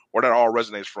 where that all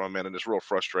resonates from, man. And it's real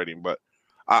frustrating, but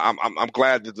I'm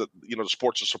glad that the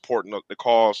sports are supporting the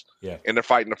cause, and they're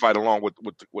fighting the fight along with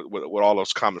all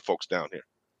those common folks down here.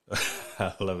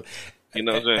 I love it. You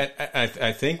know what I'm saying?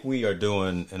 I think we are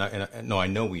doing, and I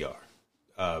know we are.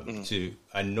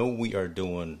 I know we are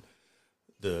doing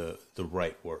the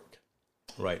right work,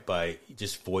 right, by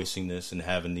just voicing this and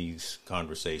having these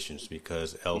conversations,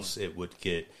 because else it would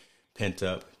get pent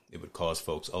up. It would cause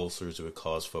folks ulcers. It would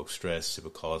cause folks stress. It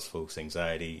would cause folks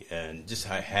anxiety. And just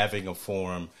having a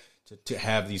forum to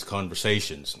have these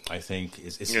conversations, I think,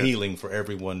 is healing for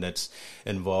everyone that's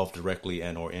involved directly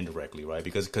and or indirectly, right?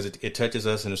 Because it touches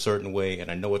us in a certain way, and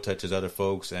I know it touches other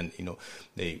folks, and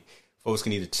folks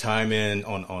can either chime in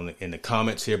in the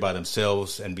comments here by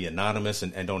themselves and be anonymous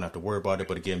and don't have to worry about it.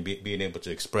 But again, being able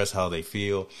to express how they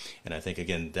feel. And I think,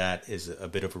 again, that is a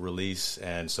bit of a release.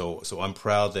 And so I'm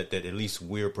proud that at least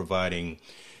we're providing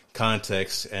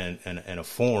context and a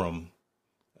forum,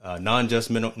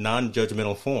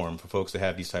 non-judgmental forum for folks to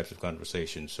have these types of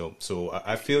conversations. So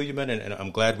I feel you, man, and I'm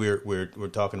glad we're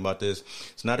talking about this.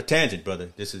 It's not a tangent, brother.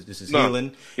 This is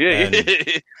healing. Yeah,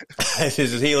 this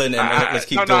is healing, and let's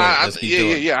keep doing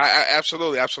it. Yeah,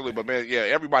 absolutely. But man, yeah,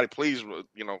 everybody, please,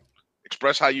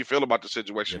 express how you feel about the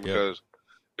situation because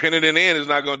pinning it in is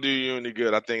not going to do you any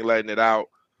good. I think letting it out,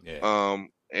 and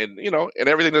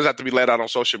everything doesn't have to be let out on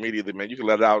social media. Man, you can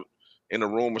let it out in a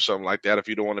room or something like that if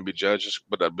you don't want to be judged,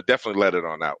 but definitely let it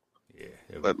on out. Yeah,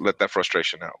 let that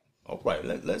frustration out. All right,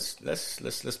 let's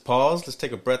pause. Let's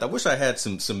take a breath. I wish I had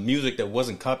some music that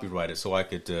wasn't copyrighted so I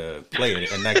could play it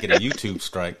and not get a YouTube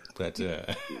strike. But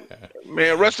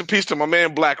man, rest in peace to my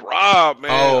man Black Rob,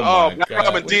 man. Oh Black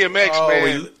Rob and DMX,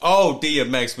 man.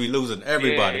 DMX, we losing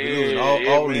everybody. We losing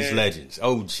all these legends.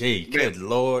 Oh, gee, good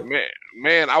Lord,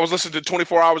 man. I was listening to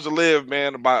 24 Hours to Live,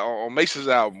 man, on Mace's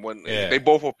album when they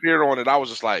both appeared on it. I was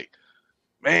just like,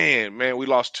 man, we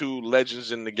lost two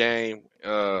legends in the game.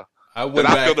 I went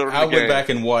back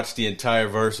and watched the entire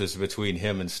verses between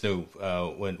him and Snoop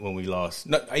when we lost.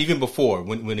 Not, even before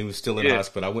when he was still in the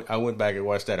hospital. I went back and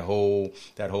watched that whole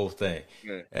thing.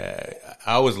 Yeah.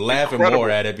 I was laughing more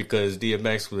at it because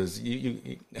DMX was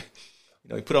he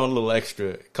put on a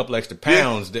couple extra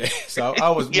pounds there. So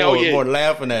I was more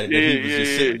laughing at it than he was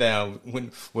just sitting down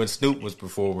when Snoop was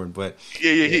performing. But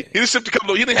he just sipped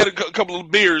he didn't have a couple of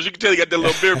beers. You can tell he got that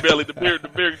little beer belly, the beer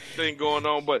thing going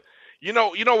on. But you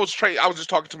know what's strange? I was just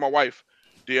talking to my wife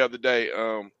the other day.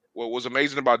 What was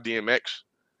amazing about DMX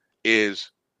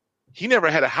is he never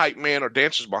had a hype man or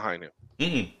dancers behind him.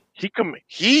 Mm-hmm.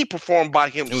 He performed by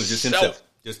himself. It was just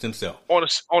himself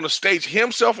on a stage,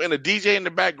 himself and a DJ in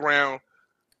the background,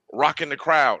 rocking the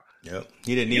crowd. Yep,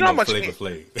 he didn't need no Flavor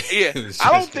Flav. Yeah,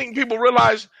 I don't think people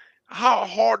realize how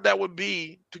hard that would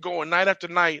be to go night after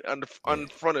night in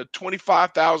front of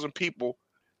 25,000 people.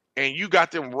 And you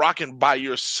got them rocking by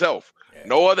yourself. Yeah.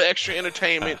 No other extra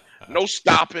entertainment, no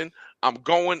stopping. I'm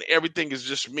going. Everything is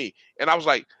just me. And I was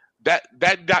like, that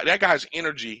guy's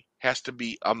energy has to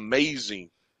be amazing.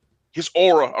 His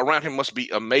aura around him must be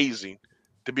amazing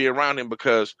to be around him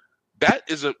because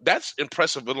that's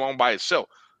impressive alone by itself.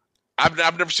 I've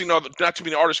never seen not too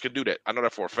many artists could do that. I know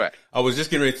that for a fact. I was just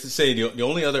getting ready to say the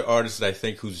only other artist that I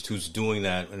think who's doing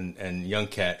that and Young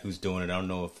Cat who's doing it. I don't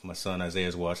know if my son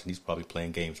Isaiah's watching. He's probably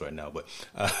playing games right now. But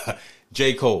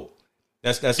J. Cole,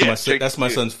 that's my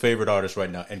son's favorite artist right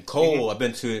now. And Cole, I've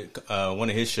been to one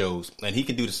of his shows, and he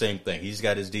can do the same thing. He's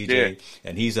got his DJ,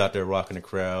 and he's out there rocking the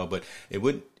crowd. But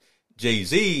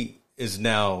Jay-Z is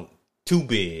now too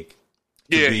big.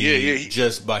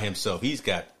 Just by himself. He's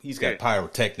got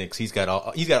pyrotechnics. He's got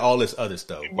all this other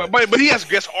stuff. But he has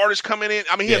guest artists coming in.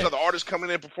 I mean, he has other artists coming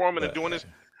in, performing and doing this.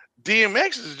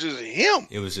 DMX is just him.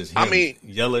 It was just him. I mean,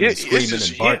 yelling and screaming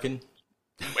and barking.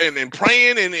 And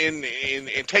praying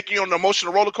and taking you on an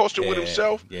emotional roller coaster with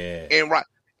himself. Yeah. And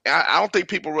I don't think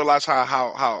people realize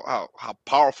how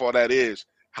powerful that is,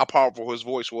 how powerful his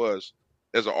voice was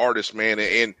as an artist, man.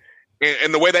 And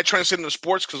the way that transcended into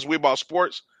sports, because we're about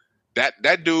sports.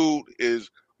 That dude is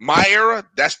my era.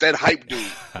 That's that hype dude.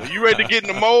 When you ready to get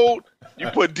in the mode, you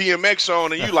put DMX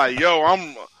on, and you like, yo,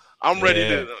 I'm ready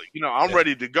to, I'm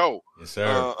ready to go. Yes,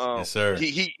 sir. Yes, sir.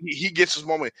 He gets his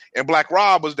moment. And Black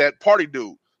Rob was that party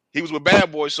dude. He was with Bad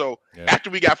Boy. So after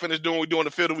we got finished doing what we do on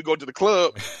the field and we go to the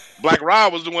club, Black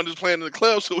Rob was the one that's playing in the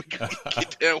club, so we could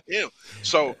get down with him.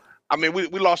 So I mean, we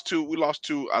lost two.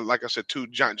 Like I said, two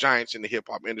giants in the hip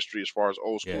hop industry as far as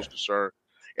old school is concerned.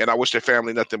 And I wish their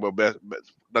family nothing but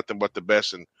the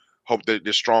best, and hope that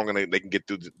they're strong and they can get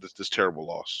through this terrible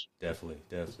loss. Definitely,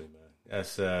 man.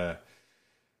 That's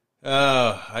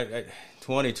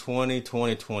 2020,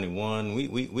 2021.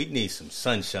 We need some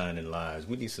sunshine in lives.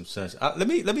 We need some sunshine. Let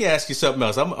me ask you something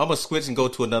else. I'm gonna switch and go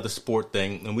to another sport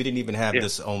thing, and we didn't even have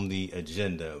this on the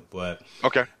agenda, but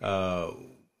okay.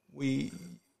 We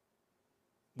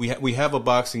have a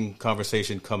boxing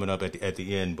conversation coming up at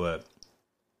the end, but.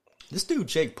 This dude,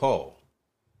 Jake Paul,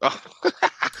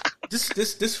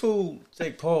 this fool,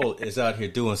 Jake Paul, is out here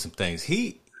doing some things.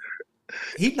 He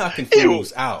knocking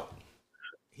fools out.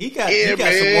 He got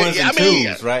some ones and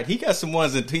twos, right? He got some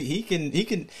ones and he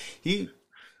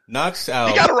knocks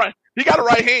out. He got a right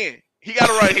hand. He got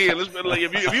a right hand.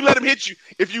 If you let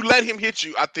him hit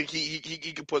you, I think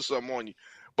he can put something on you.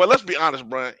 But let's be honest,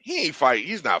 Brian. He ain't fighting.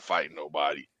 He's not fighting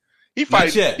nobody. He Not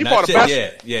fight. yet. He Not fought a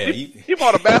yet. Yeah. he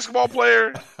fought a basketball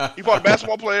player. He fought a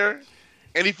basketball player,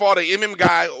 and he fought an MM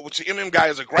guy. Which the MM guy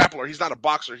is a grappler. He's not a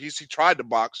boxer. He tried to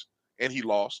box and he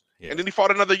lost. Yeah. And then he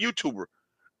fought another YouTuber.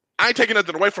 I ain't taking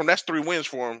nothing away from him. That's 3 wins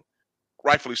for him,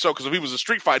 rightfully so. Because if he was a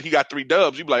street fight, he got 3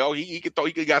 dubs. You'd be like, oh, he could throw.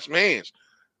 He got some hands.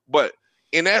 But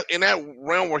in that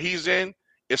realm where he's in,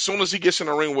 as soon as he gets in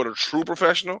the ring with a true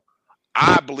professional,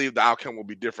 I believe the outcome will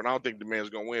be different. I don't think the man's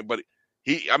gonna win, but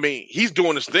he's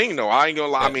doing his thing though. I ain't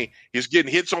gonna lie. Yeah. I mean, he's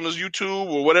getting hits on his YouTube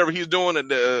or whatever he's doing.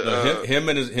 And him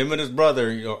and his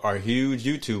brother are huge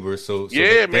YouTubers. So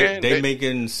yeah, man, they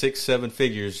making 6-7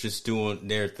 figures just doing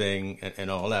their thing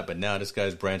and all that. But now this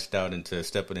guy's branched out into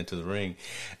stepping into the ring,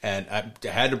 and I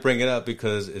had to bring it up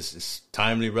because it's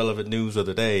timely, relevant news of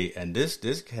the day. And this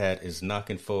cat is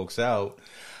knocking folks out.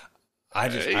 I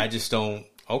just don't.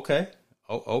 Okay.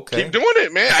 Oh, okay. Keep doing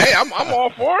it, man. Hey, I'm all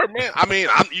for it, man. I mean,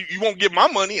 you won't get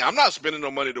my money. I'm not spending no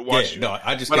money to watch you. No,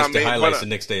 I just get the highlights the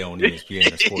next day on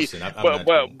ESPN or Sports, and I'm not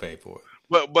going to pay for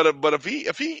it. But if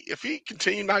he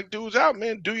continue to knock dudes out,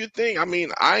 man, do your thing. I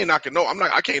mean, I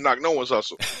can't knock no one's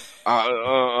hustle.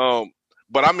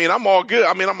 But I mean, I'm all good.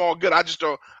 I just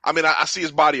don't. I mean, I see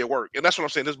his body at work, and that's what I'm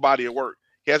saying. His body at work.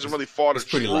 He hasn't really fought a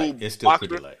true boxer. It's still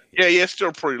pretty light. Yeah, it's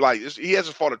still pretty light. He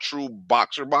hasn't fought a true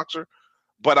boxer.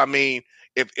 But I mean,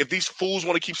 if these fools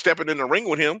want to keep stepping in the ring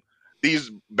with him,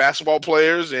 these basketball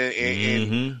players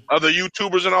and other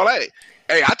YouTubers and all that,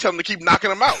 hey, I tell them to keep knocking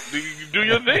them out. Do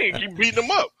your thing, keep beating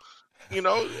them up. You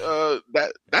know,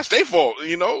 that's their fault.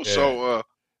 You know, yeah. So,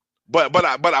 but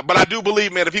I do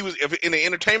believe, man, if in the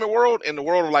entertainment world, in the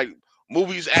world of like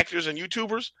movies, actors, and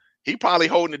YouTubers, he probably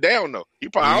holding it down though.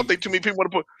 I don't think too many people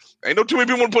want to put. Ain't no too many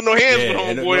people want to put no hands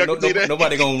on homeboy.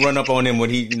 Nobody gonna run up on him when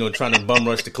he trying to bum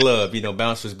rush the club.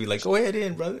 Bouncers be like, "Go ahead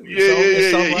in, brother."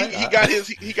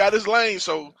 He got his lane.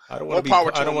 So I don't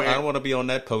want to be on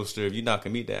that poster if you're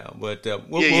knocking me down. But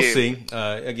we'll see.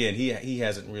 Again, he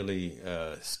hasn't really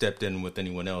stepped in with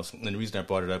anyone else. And the reason I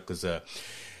brought it up because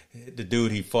the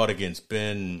dude he fought against,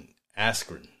 Ben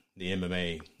Askren, the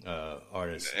MMA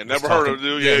artist. And never heard of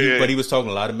dude. Yeah. But he was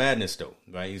talking a lot of madness though,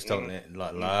 right? He was talking a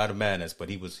lot of madness, but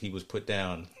he was put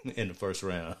down in the first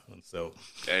round. So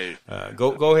hey.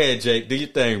 Go ahead, Jake. Do your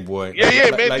thing, boy.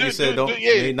 Yeah, man. Like you said, don't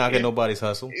ain't knocking nobody's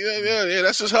hustle. Yeah.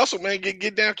 That's his hustle, man.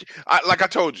 Get down. Like I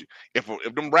told you, if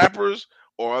them rappers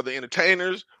or other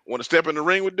entertainers want to step in the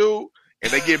ring with dude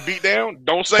and they get beat down,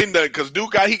 don't say nothing because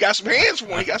dude got some hands for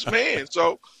him. He got some hands.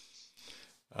 So.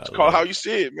 It's called how you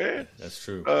see it, man. That's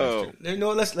true.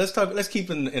 Let's talk. Let's keep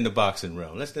in the boxing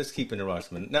realm. Let's keep in the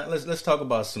boxing. Now let's talk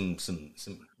about some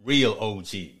real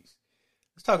OGs.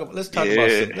 Let's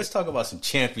talk about some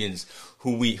champions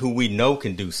who we know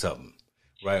can do something,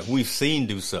 right? Who we've seen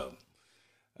do something.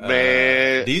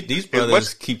 Man, these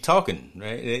brothers keep talking,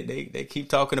 right? They keep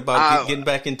talking about getting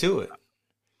back into it.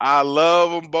 I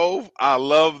love them both,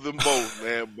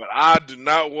 man. But I do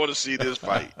not want to see this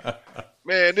fight.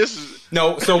 Man, this is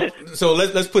no. So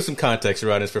let's put some context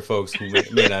around this for folks who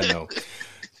may not know.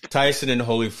 Tyson and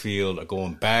Holyfield are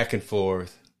going back and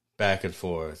forth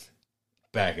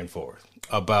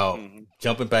about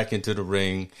jumping back into the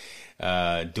ring,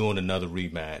 doing another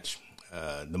rematch.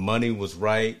 The money was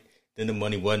right, then the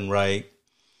money wasn't right.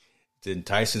 Then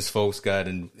Tyson's folks got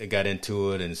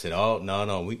into it and said, "Oh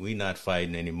no, we not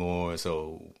fighting anymore."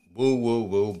 So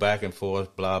woo, back and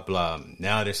forth, blah blah.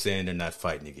 Now they're saying they're not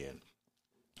fighting again.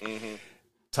 Mm-hmm.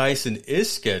 Tyson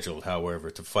is scheduled,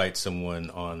 however, to fight someone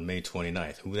on May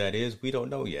 29th. Who that is, we don't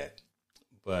know yet.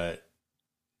 But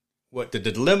what the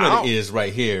dilemma is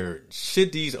right here,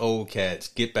 should these old cats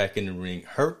get back in the ring,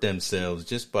 hurt themselves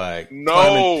just by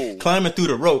climbing through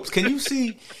the ropes? Could you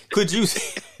see?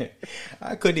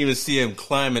 I couldn't even see him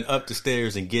climbing up the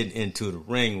stairs and getting into the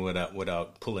ring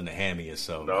without pulling a hammy or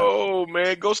something. No,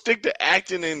 man, go stick to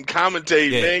acting and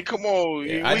commentating, man. Come on.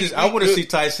 Yeah. I want to see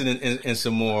Tyson in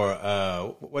some more.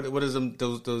 What is them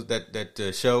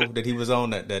that show that he was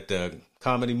on, that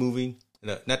comedy movie?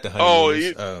 Not the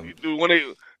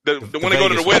Honeymooners. When they go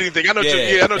to the wedding thing, I know.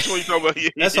 I know what you're talking about.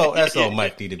 That's all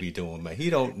Mike need to be doing, man.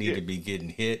 He don't need to be getting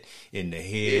hit in the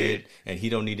head, and he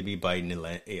don't need to be biting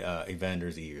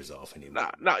Evander's ears off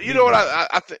anymore. Nah. You know what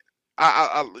I think?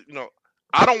 I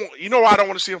don't. You know why I don't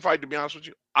want to see him fight? To be honest with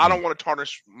you, I don't want to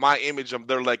tarnish my image of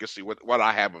their legacy with what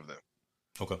I have of them.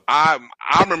 Okay. I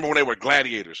remember when they were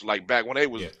gladiators, like back when they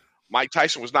was. Yeah. Mike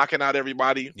Tyson was knocking out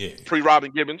everybody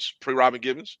pre-Robin Gibbons.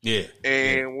 Yeah.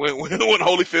 And when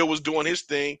Holyfield was doing his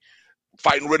thing,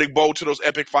 fighting Riddick Bowe to those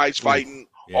epic fights, fighting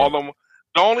all of them.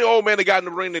 The only old man that got in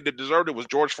the ring that deserved it was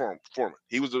George Foreman.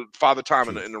 He was the father time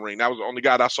in the ring. That was the only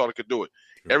guy that I saw that could do it.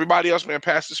 Everybody else, man,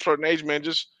 past this certain age, man,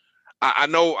 just I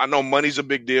know money's a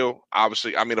big deal.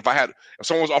 Obviously, I mean, if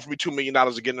someone was offering me $2 million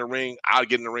to get in the ring, I'd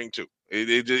get in the ring too.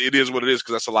 It is what it is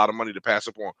because that's a lot of money to pass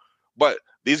up on. But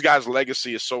these guys'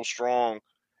 legacy is so strong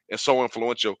and so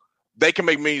influential. They can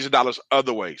make millions of dollars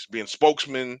other ways, being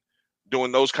spokesmen,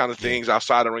 doing those kind of things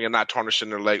outside the ring and not tarnishing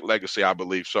their legacy, I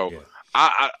believe. So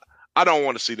I don't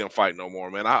want to see them fight no more,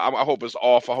 man. I hope it's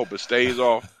off. I hope it stays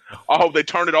off. I hope they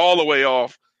turn it all the way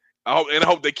off. I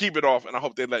hope they keep it off, and I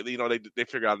hope they they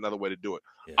figure out another way to do it.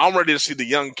 Yeah. I'm ready to see the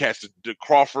young cats, the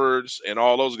Crawfords and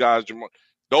all those guys.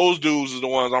 Those dudes are the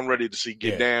ones I'm ready to see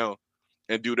get down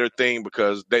and do their thing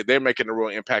because they're making a real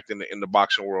impact in the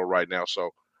boxing world right now. So,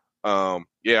 I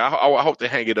hope they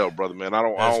hang it up, brother, man. I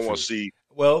don't want to see.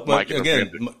 Well, but again,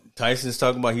 Tyson's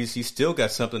talking about he's still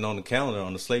got something on the calendar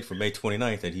on the slate for May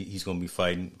 29th that he's going to be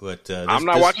fighting. But I'm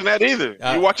not watching that either.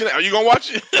 You watching that? Are you going to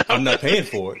watch it? I'm not paying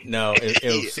for it. Now,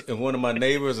 if one of my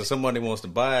neighbors or somebody wants to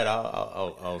buy it,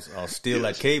 I'll steal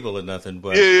that cable or nothing.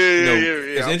 But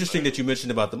it's interesting that you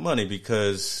mentioned about the money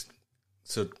because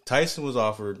so Tyson was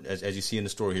offered, as you see in the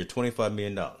story here, $25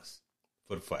 million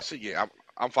for the fight. So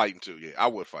I'm fighting too. Yeah, I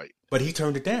would fight, but he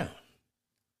turned it down.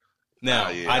 Now,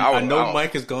 I know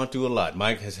Mike has gone through a lot.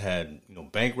 Mike has had,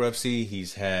 bankruptcy.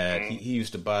 He's had, he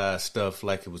used to buy stuff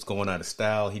like it was going out of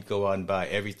style. He'd go out and buy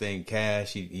everything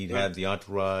cash. He'd have the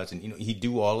entourage and, he'd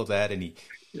do all of that. And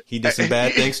he did some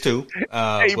bad things too.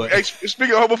 Hey,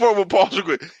 speaking of, before we'll pause real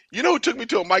quick, you know who took me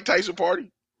to a Mike Tyson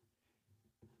party?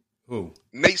 Who?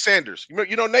 Nate Sanders.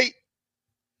 You know Nate?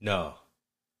 No.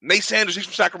 Nate Sanders, he's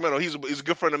from Sacramento. He's a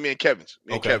good friend of me and Kevin's.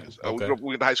 We went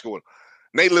to high school with him.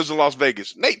 Nate lives in Las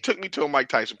Vegas. Nate took me to a Mike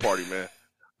Tyson party, man.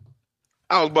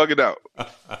 I was bugging out.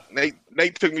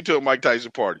 Nate took me to a Mike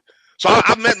Tyson party. So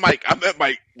I met Mike. I met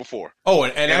Mike before. Oh,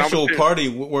 an actual party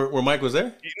where Mike was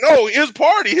there? No, his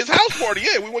party, his house party.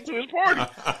 Yeah, we went to his party.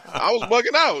 I was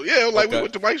bugging out. Yeah, we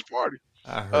went to Mike's party.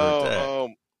 I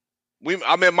heard that.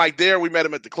 I met Mike there. We met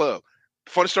him at the club.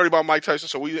 Funny story about Mike Tyson.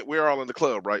 So we're all in the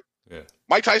club, right? Yeah.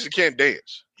 Mike Tyson can't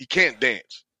dance. He can't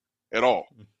dance at all.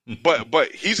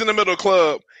 But he's in the middle of the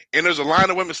club, and there's a line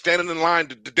of women standing in line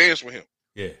to dance with him.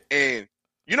 Yeah. And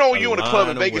when you're in a club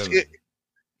in Vegas,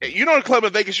 in a club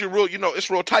in Vegas, you're real. It's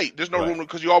real tight. There's no room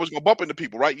because you're always gonna bump into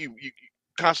people, right? You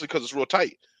constantly because it's real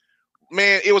tight.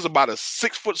 Man, it was about a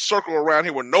 6-foot circle around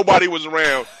here where nobody was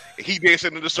around. And he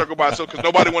dancing in the circle by himself because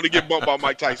nobody wanted to get bumped by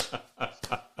Mike Tyson.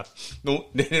 No,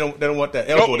 they don't want that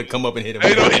elbow to come up and hit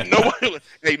him.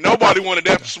 Nobody wanted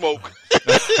that smoke.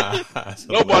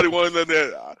 Nobody wanted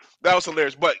that. That was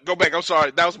hilarious. But go back. I'm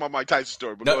sorry. That was my Mike Tyson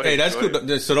story. But hey, that's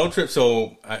cool. So don't trip.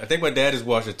 So I think my dad has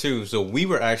watched it too. So we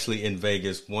were actually in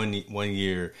Vegas one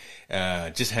year,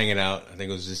 just hanging out. I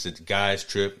think it was just a guy's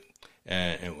trip,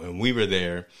 and we were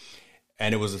there.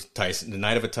 And it was the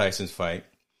night of a Tyson's fight,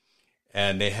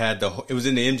 and they had it was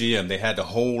in the MGM. They had the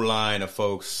whole line of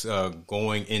folks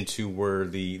going into where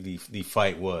the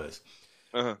fight was.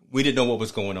 Uh-huh. We didn't know what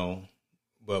was going on,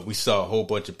 but we saw a whole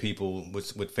bunch of people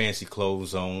with fancy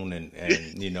clothes on and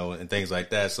and things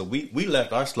like that. So we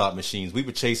left our slot machines. We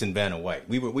were chasing Vanna White.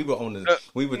 We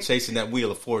were chasing that Wheel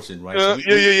of Fortune, right? So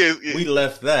we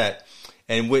left that.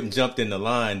 And went and jumped in the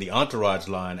line, the entourage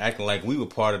line, acting like we were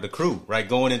part of the crew, right?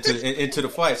 Going into the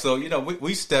fight. So,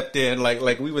 we stepped in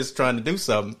like we was trying to do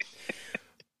something.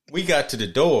 We got to the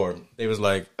door. They was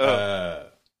like, y'all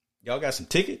got some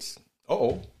tickets?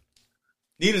 Uh-oh.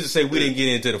 Needless to say, we didn't get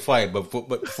into the fight, but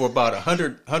for about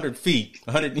 100 feet,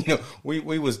 100,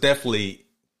 we was definitely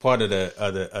part of the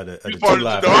 2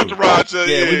 Live crew. Entourage,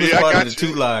 we was part of the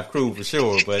 2 Live crew for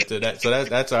sure. But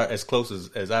that's as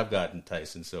close as I've gotten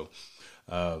Tyson. So.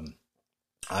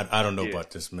 I don't know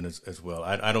about this one as well.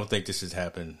 I don't think this has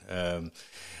happened.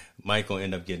 Mike gonna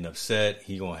end up getting upset.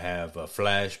 He gonna have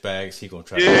flashbacks. He gonna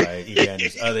try to write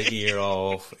his other ear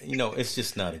off. It's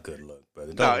just not a good look,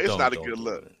 brother. It's not a good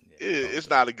look. It's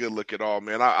not a good look at all,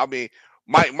 man. I mean,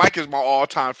 Mike is my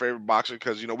all-time favorite boxer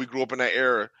because we grew up in that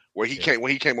era where he came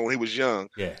when he was young.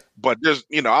 Yeah. But there's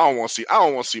I don't want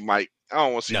to see Mike. I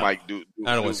don't want to see Mike do.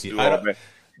 I don't want to see all that.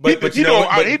 But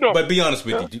be honest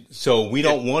with you. So we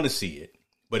don't want to see it.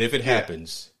 But if it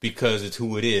happens, because it's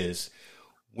who it is,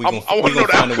 we're going to know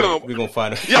the outcome. We're going to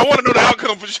find out. Yeah, I want to know the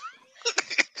outcome for sure.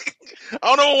 I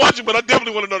don't know what watching, but I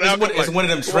definitely want to know the outcome. It's one of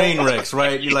them train wrecks,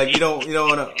 right? You're like, you don't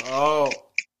want to,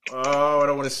 I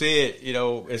don't want to see it.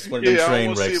 It's one of them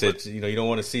train wrecks that, you don't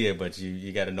want to see it, but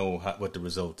you got to know what the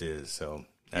result is. So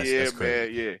that's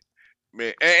crazy.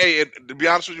 Man. Hey, to be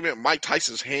honest with you, man, Mike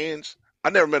Tyson's hands, I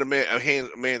never met a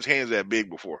man's hands that big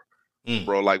before,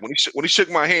 bro. Like when he shook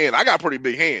my hand, I got pretty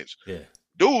big hands. Yeah,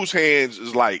 dude's hands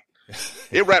is like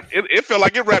It felt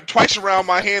like it wrapped twice around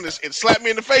my hand and slapped me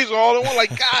in the face all in one. Like,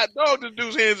 God, dog, this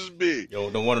dude's hands is big. Yo,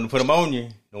 don't want him to put them on you.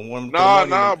 Don't want him to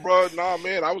Nah, bro. Nah,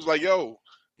 man. I was like, yo,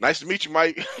 nice to meet you,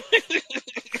 Mike.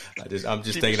 I'm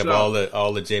just thinking of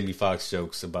all the Jamie Foxx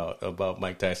jokes about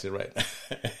Mike Tyson right now.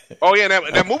 Oh yeah,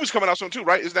 and that movie's coming out soon too,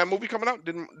 right? Is that movie coming out?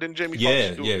 Didn't Jamie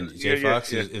Foxx do it? Jay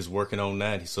Fox is working on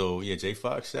that. So yeah, Jay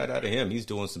Fox, shout out to him. He's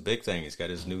doing some big things. He's got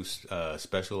his new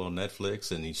special on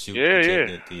Netflix, and he's shooting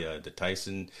the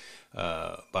Tyson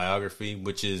biography,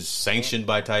 which is sanctioned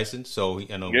by Tyson. So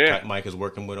Mike is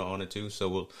working with on it too. So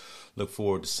we'll look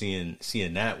forward to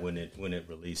seeing that when it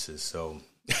releases. So.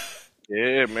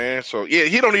 Yeah, man. So yeah,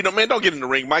 he don't need no man. Don't get in the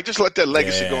ring, Mike. Just let that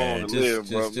legacy go on and live,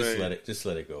 bro. Just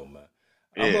let it go, man.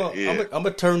 I'm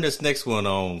gonna turn this next one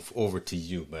over to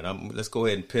you, man. Let's go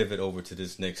ahead and pivot over to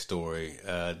this next story.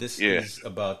 This is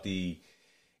about the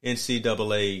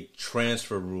NCAA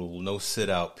transfer rule, no sit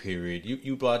out period.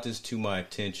 You brought this to my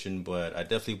attention, but I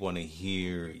definitely want to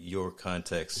hear your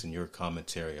context and your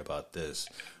commentary about this.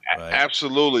 Right?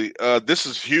 Absolutely. This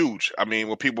is huge. I mean,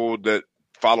 with people that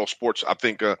follow sports, I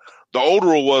think the old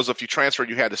rule was if you transferred,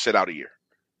 you had to sit out a year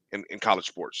in college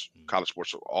sports. College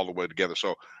sports all the way together.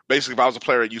 So basically, if I was a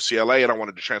player at UCLA and I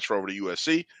wanted to transfer over to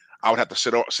USC, I would have to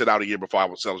sit out a year before I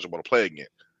was eligible to play again.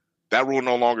 That rule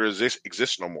no longer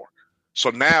exists no more. So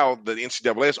now the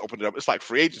NCAA has opened it up. It's like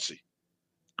free agency.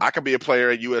 I could be a player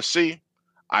at USC.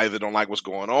 I either don't like what's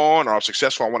going on, or I'm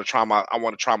successful. I want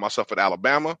to try myself at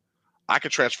Alabama. I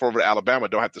can transfer over to Alabama.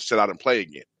 Don't have to sit out and play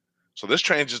again. So this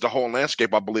changes the whole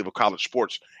landscape, I believe, of college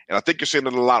sports. And I think you're seeing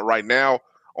it a lot right now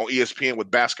on ESPN with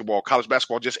basketball. College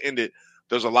basketball just ended.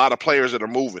 There's a lot of players that are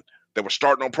moving. They were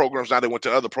starting on programs. Now they went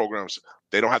to other programs.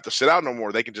 They don't have to sit out no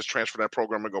more. They can just transfer that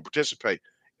program and go participate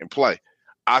and play.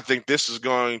 I think this is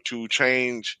going to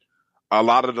change a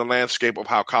lot of the landscape of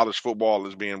how college football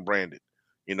is being branded.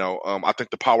 I think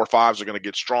the Power Fives are going to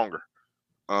get stronger.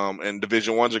 And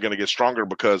Division Ones are going to get stronger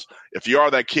because if you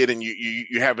are that kid and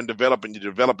you haven't developed and you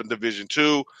develop in Division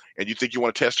Two and you think you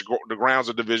want to test the grounds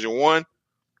of Division One,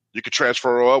 you can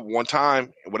transfer up one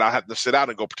time without having to sit out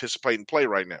and go participate and play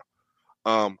right now.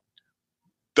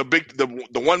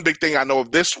 The one big thing I know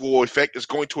of this is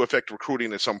going to affect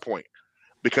recruiting at some point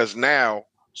because now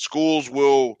schools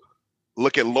will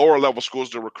look at lower level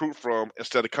schools to recruit from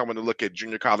instead of coming to look at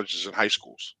junior colleges and high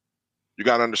schools. You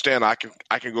got to understand, I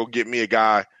can go get me a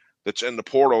guy that's in the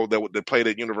portal that played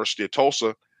at University of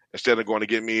Tulsa instead of going to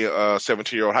get me a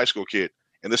 17-year-old high school kid,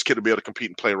 and this kid will be able to compete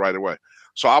and play right away.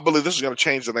 So I believe this is going to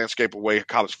change the landscape of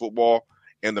college football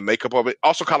and the makeup of it.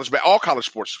 Also, all college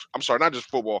sports. I'm sorry, not just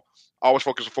football. I always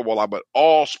focus on football a lot, but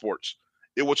all sports.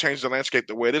 It will change the landscape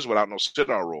the way it is without no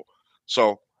sit-out rule.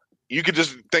 So you could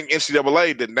just think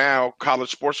NCAA that now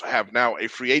college sports have now a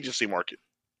free agency market,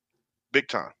 big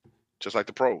time, just like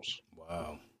the pros.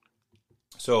 Wow.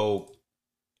 So,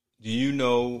 do you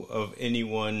know of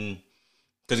anyone?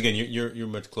 Because again, you're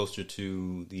much closer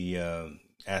to the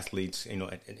athletes,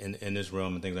 in this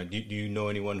realm and things like. Do you know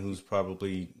anyone who's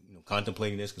probably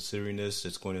contemplating this, considering this?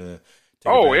 It's going to.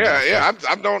 I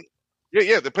don't.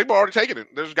 Yeah. The people are already taking it.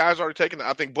 There's guys already taking it.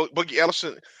 I think Boogie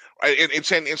Ellison in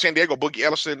San Diego. Boogie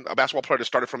Ellison, a basketball player that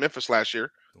started from Memphis last year,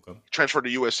 transferred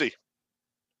to USC.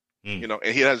 And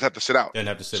he doesn't have to sit out.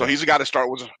 So he's a guy that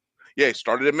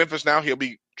started at Memphis now. He'll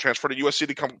be transferred to USC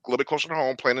to come a little bit closer to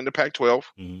home, playing in the Pac-12.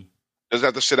 Mm-hmm. Doesn't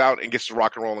have to sit out and gets to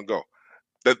rock and roll and go.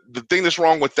 The thing that's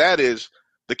wrong with that is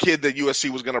the kid that USC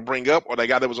was going to bring up or the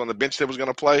guy that was on the bench that was going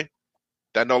to play,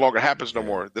 that no longer happens no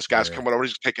more. This guy's coming over.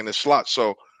 He's taking his slot.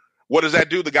 So what does that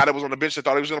do? The guy that was on the bench that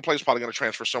thought he was going to play is probably going to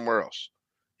transfer somewhere else.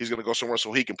 He's going to go somewhere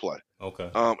so he can play.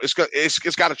 Okay.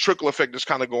 It's got a trickle effect that's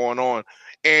kind of going on.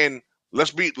 And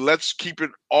let's keep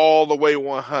it all the way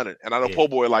 100. And I know Po'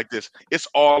 Boy like this. It's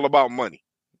all about money.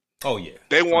 Oh yeah.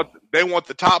 They want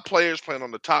the top players playing on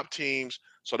the top teams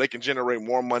so they can generate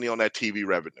more money on that TV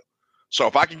revenue. So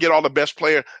if I can get all the best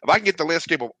players, if I can get the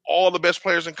landscape of all the best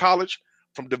players in college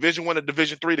from Division I to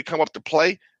Division III to come up to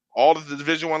play all at the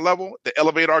Division I level to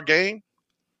elevate our game,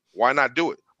 why not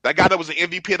do it? That guy that was the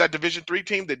MVP of that Division III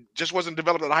team that just wasn't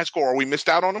developed in high school or we missed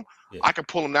out on him, I can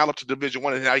pull him now up to Division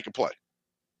I and now he can play.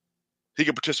 He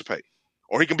can participate.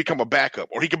 Or he can become a backup.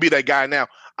 Or he can be that guy now.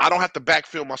 I don't have to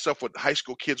backfill myself with high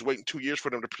school kids waiting 2 years for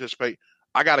them to participate.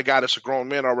 I got a guy that's a grown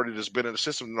man already that's been in the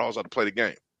system and knows how to play the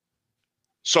game.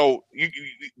 So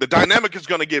the dynamic is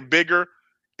going to get bigger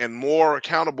and more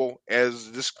accountable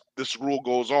as this rule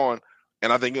goes on.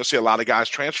 And I think you'll see a lot of guys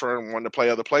transfer and want to play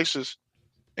other places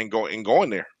and going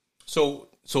there. So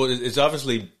it's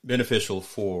obviously beneficial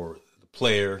for the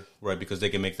player, right? Because they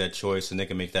can make that choice and they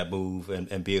can make that move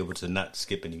and be able to not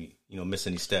skip any, miss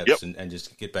any steps and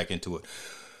just get back into it.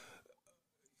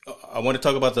 I want to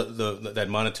talk about that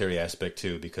monetary aspect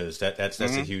too, because that's a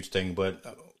huge thing. But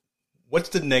what's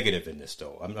the negative in this,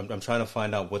 though? I'm trying to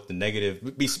find out what the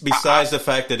negative, besides the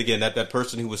fact that, again, that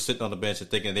person who was sitting on the bench and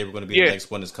thinking they were going to be the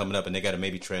next one that's coming up and they got to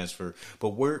maybe transfer. But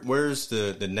where's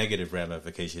the negative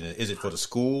ramification? Is it for the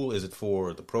school? Is it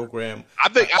for the program? I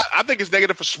think it's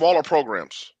negative for smaller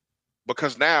programs,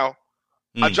 because now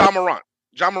John Morant,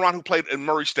 who played in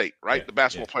Murray State, right? The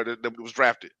basketball player that was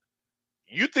drafted.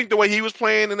 You think the way he was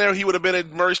playing in there, he would have been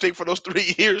at Murray State for those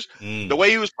 3 years? The way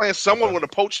he was playing, someone would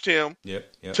have poached him,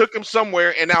 took him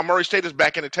somewhere, and now Murray State is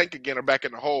back in the tank again, or back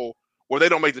in the hole where they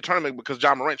don't make the tournament because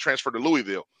John Morant transferred to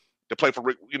Louisville to play for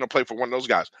one of those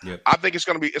guys. I think it's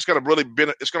gonna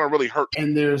really hurt.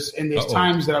 And there's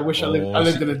times that I wish I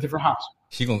lived in a different house.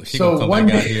 She gonna come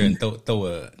back out here and throw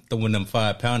one of them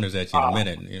 5-pounders at you in a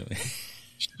minute. You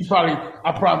know?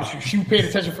 I promise you, she paid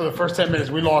attention for the first 10 minutes.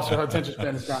 We lost her attention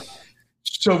span is gone.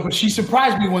 So, but she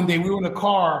surprised me one day. We were in the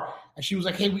car, and she was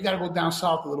like, "Hey, we got to go down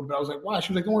south a little bit." I was like, "Why?"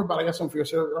 She was like, "Don't worry about it. I got something for you." I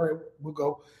said, "All right, we'll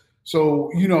go."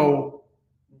 So,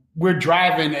 we're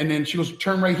driving, and then she goes,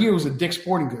 "Turn right here." It was a Dick's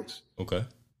Sporting Goods. Okay.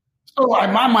 So,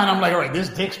 in my mind, I'm like, "All right, this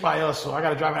Dick's by us, so I got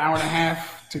to drive an hour and a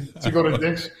half to go to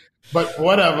Dick's." But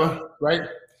whatever, right?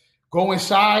 Go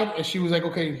inside, and she was like,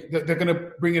 "Okay, they're going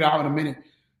to bring it out in a minute."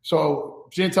 So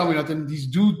she didn't tell me nothing.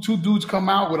 These two dudes come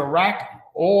out with a rack,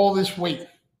 all this weight.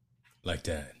 Like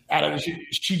that.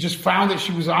 She just found it.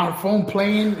 She was on her phone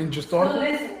playing and just thought.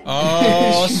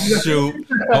 Oh, shoot.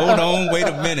 Hold on. Wait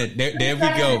a minute. There we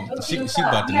go. She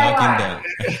about to knock him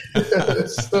down.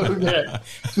 So, yeah.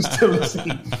 Just to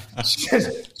listen.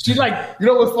 She's like, you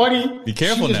know what's funny? Be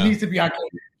careful now. She just needs to be on camera.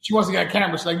 She wants to get on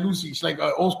camera. She's like Lucy. She's like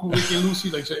old school Ricky and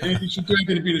Lucy. Like, anything she do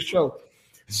anything to be the show.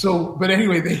 So, but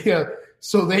anyway,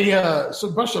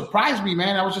 so surprised me,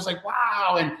 man. I was just like,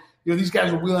 wow. And, these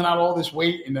guys were wheeling out all this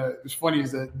weight, and what's funny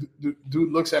is the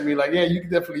dude looks at me like, "Yeah, you can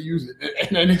definitely use it,"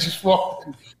 and then he just walked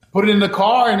and put it in the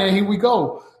car, and then here we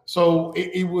go. So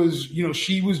it was,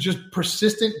 she was just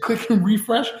persistent, click and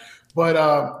refresh,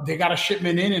 but they got a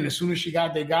shipment in, and as soon as they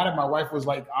got it, my wife was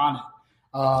like on it,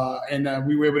 and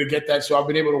we were able to get that. So I've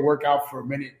been able to work out for a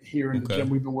minute here in the gym.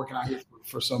 We've been working out here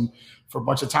for a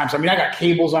bunch of times. I mean, I got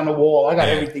cables on the wall, I got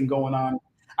everything going on.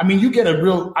 I mean, you get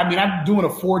I'm doing a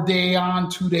 4-day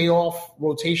on, 2-day off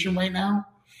rotation right now.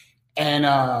 And,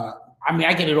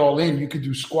 I get it all in. You could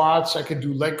do squats. I could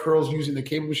do leg curls using the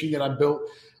cable machine that I built.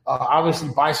 Obviously,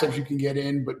 biceps you can get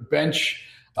in, but bench.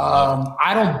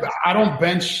 I don't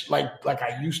bench like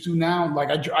I used to now. Like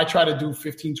I try to do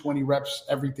 15, 20 reps,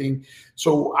 everything.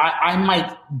 So I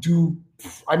might do,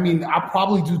 I'll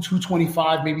probably do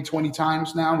 225, maybe 20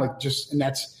 times now. And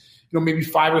that's, maybe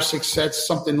 5 or 6 sets,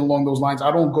 something along those lines.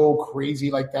 I don't go crazy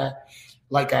like that.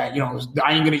 Like, I ain't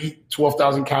going to eat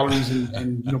 12,000 calories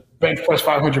and bench press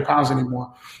 500 pounds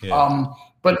anymore. Yeah.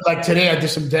 But like today I did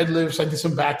some deadlifts. I did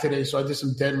some back today. So I did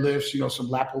some deadlifts, some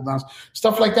lat pull downs,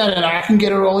 stuff like that. And I can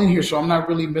get it all in here. So I'm not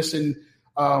really missing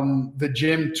the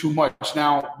gym too much.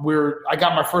 Now I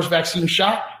got my first vaccine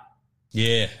shot.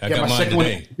 Yeah. I got mine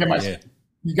today.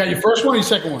 You got your first one or your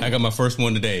second one? I got my first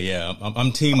one today. Yeah,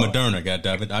 I'm Team Moderna.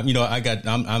 Goddammit.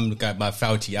 I'm got my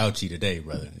Fauci ouchie today,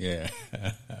 brother. Yeah.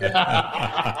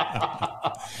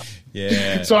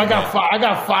 Yeah. So I got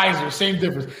Pfizer. Same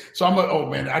difference. So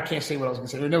I can't say what I was gonna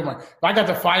say. Never mind. But I got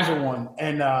the Pfizer one,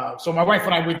 and so my wife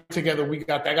and I went together. We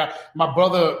got that. I got my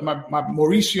brother, my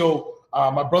Mauricio.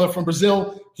 My brother from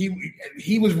Brazil,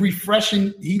 he was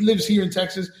refreshing. He lives here in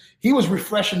Texas. He was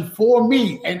refreshing for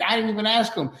me, and I didn't even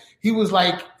ask him. He was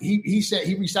like, he said,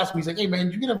 he reached out to me. He's like, "Hey man,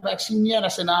 did you get a vaccine yet?" I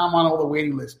said, "Nah, I'm on all the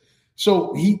waiting list."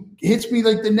 So he hits me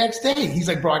like the next day. He's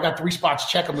like, "Bro, I got 3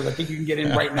 spots. Check them. I think you can get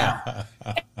in right now."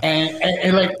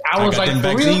 and like I was like, "For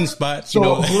vaccine real?" Spots,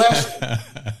 so blessed.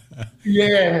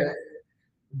 Yeah.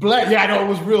 Yeah, I know it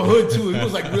was real hood too. It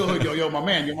was like real hood. Yo, my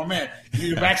man. You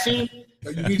need a vaccine?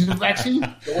 You need some vaccine?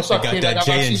 Yo, what's up, kid? I got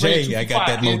that J&J. I got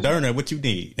that Moderna. What you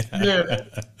need? Yeah.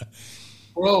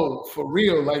 Bro, for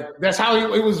real. Like, that's how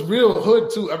it was real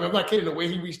hood too. I mean, I'm not kidding. The way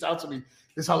he reached out to me,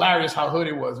 it's hilarious how hood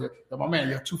it was. Yo, my man,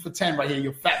 you're 2 for 10 right here.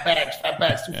 Your fat bags,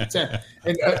 2 for 10.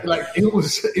 And it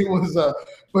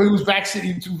was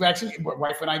vaccine, 2 vaccine. But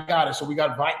wife and I got it. So we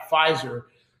got Pfizer.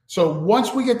 So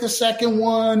once we get the second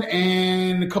one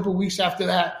and a couple of weeks after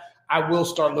that, I will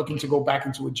start looking to go back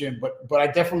into a gym. But I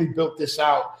definitely built this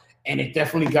out, and it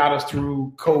definitely got us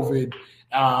through COVID.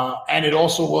 And it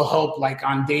also will help like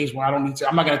on days where I don't need to.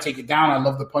 I'm not going to take it down. I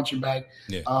love the punching bag.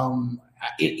 Yeah.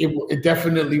 It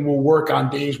definitely will work on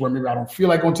days where maybe I don't feel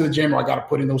like going to the gym, or I got to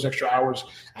put in those extra hours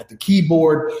at the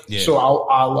keyboard. Yeah. So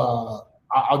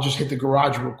I'll just hit the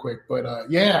garage real quick. But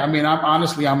yeah, I mean, I'm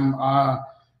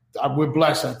we're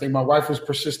blessed. I think my wife was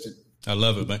persistent. I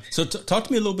love it, man. So talk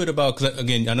to me a little bit about, because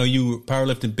again, I know you were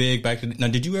powerlifting big back then. Now,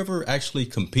 did you ever actually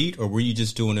compete, or were you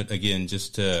just doing it again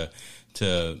just to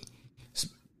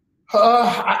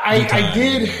I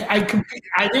did.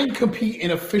 I didn't compete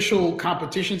in official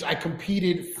competitions. I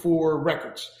competed for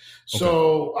records.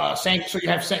 So, so you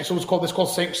have, so it's called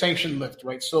sanctioned lift,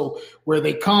 right? So where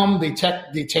they come, they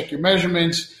take your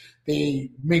measurements,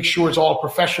 they make sure it's all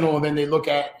professional, and then they look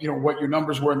at, what your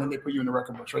numbers were, and then they put you in the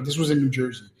record books, right? This was in New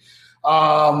Jersey.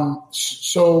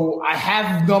 So I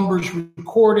have numbers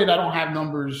recorded. I don't have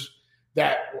numbers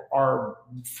that are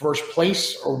first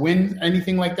place or win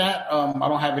anything like that. I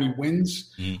don't have any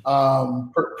wins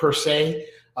per se.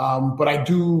 But I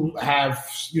do have,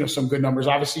 some good numbers.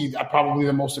 Obviously, probably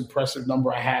the most impressive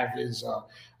number I have is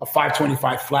a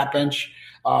 525 flat bench.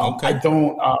 I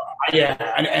don't,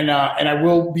 and I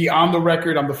will be on the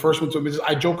record. I'm the first one to admit this.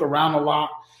 I joke around a lot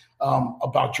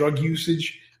about drug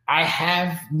usage. I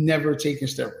have never taken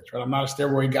steroids, right? I'm not a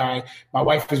steroid guy. My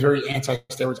wife is very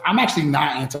anti-steroids. I'm actually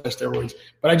not anti-steroids,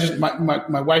 but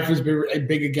my wife is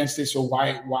big against it. So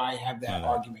why have that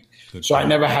argument? So I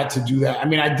never had to do that. I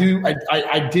mean, I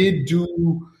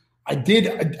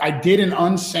did an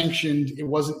unsanctioned, it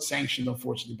wasn't sanctioned,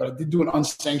 unfortunately, but I did do an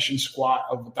unsanctioned squat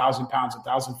of 1,000 pounds,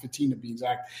 1,015 to be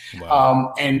exact.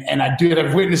 Wow. And I did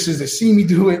have witnesses that see me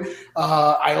do it.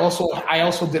 I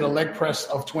also did a leg press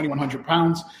of 2,100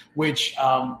 pounds, which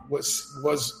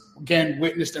was again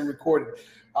witnessed and recorded.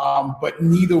 But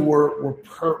neither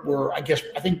were I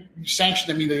think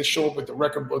sanctioned. I mean, they show up with the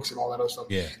record books and all that other stuff.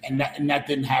 Yeah. And that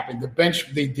didn't happen. The bench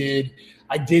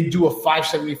I did do a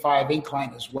 575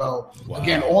 incline as well. Wow.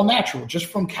 Again, all natural, just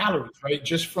from calories, right?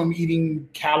 Just from eating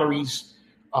calories,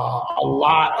 a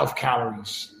lot of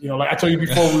calories. Like I told you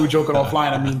before, we were joking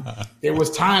offline. I mean, there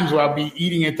was times where I'd be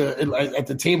eating at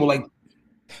the table, like,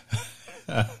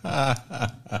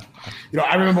 I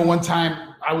remember one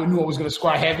time I knew I was going to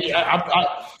squat heavy.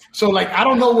 So I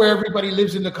don't know where everybody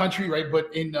lives in the country, right?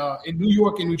 But in New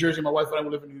York and New Jersey, my wife and I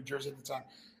were living in New Jersey at the time.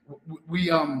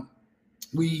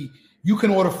 You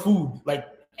can order food like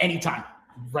anytime,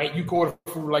 right? You can order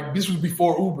food, like this was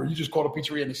before Uber. You just call a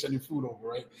pizzeria and they send you food over,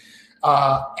 right?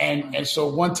 And so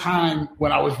one time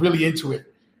when I was really into it,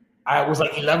 I was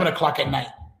like 11 o'clock at night,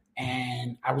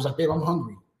 and I was like, babe, I'm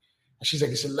hungry. And she's like,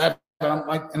 it's 11. And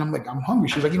I'm like, I'm hungry.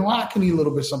 She's like, I can eat a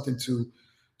little bit something too.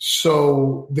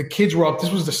 So the kids were up. This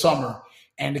was the summer,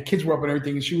 and the kids were up and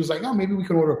everything. And she was like, maybe we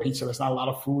could order a pizza. That's not a lot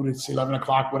of food. It's 11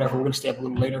 o'clock, whatever. We're going to stay up a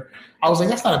little later. I was like,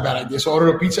 that's not a bad idea. So I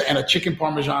ordered a pizza and a chicken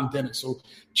Parmesan dinner. So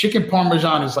chicken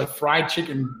Parmesan is like fried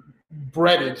chicken,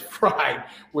 fried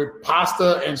with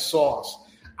pasta and sauce.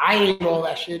 I ate all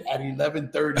that shit at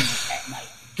 11:30 at night.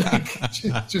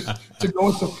 just to go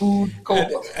into food cold.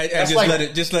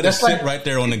 Just let it sit right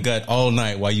there on the gut all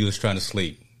night while you was trying to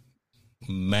sleep.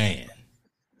 Man.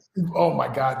 Oh my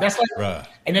God. That's like, bruh.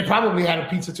 And then probably had a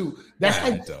pizza too.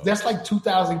 That's like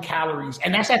 2,000 calories.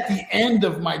 And that's at the end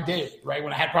of my day, right?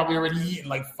 When I had probably already eaten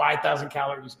like 5,000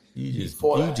 calories. You just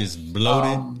bloated.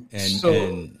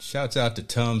 And shouts out to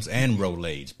Tums and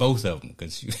Rolaids, both of them.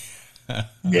 Cause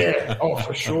yeah. Oh,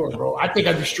 for sure, bro. I think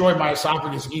I destroyed my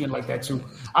esophagus eating like that too.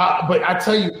 But I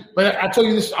tell you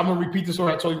this, I'm going to repeat the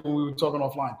story I told you when we were talking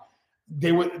offline.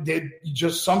 They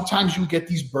just, sometimes you get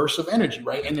these bursts of energy,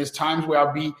 right? And there's times where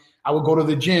I would go to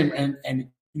the gym and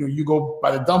you go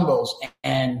by the dumbbells,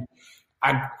 and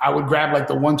I would grab like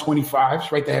the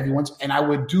 125s, right? The heavy ones. And I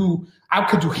could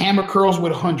do hammer curls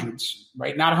with hundreds,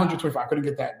 right? Not 125. I couldn't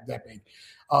get that big.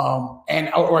 Or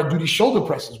I do these shoulder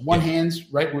presses, one hands,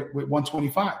 right? With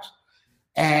 125s.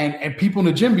 And people in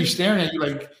the gym be staring at you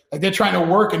like they're trying to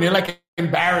work, and they're like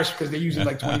embarrassed because they're using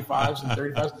like 25s and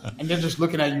 35s, and they're just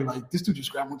looking at you like, this dude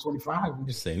just grabbed 125. I'm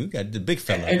just saying, we got the big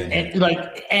fella.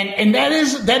 And that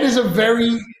is a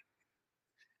very,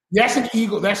 that's an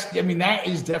ego. That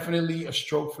is definitely a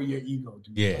stroke for your ego,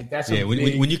 dude. Yeah,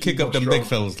 when you kick up them big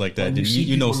fellas like that, then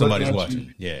you know somebody's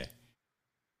watching. Yeah.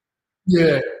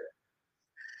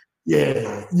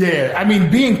 Yeah. I mean,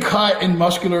 being cut and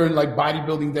muscular and like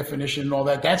bodybuilding definition and all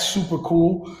that, that's super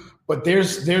cool. But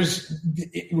there's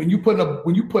when you put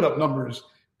up numbers,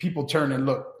 people turn and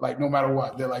look, like no matter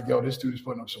what, they're like, yo, this dude is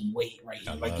putting up some weight right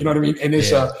here. Like, you know what I mean? And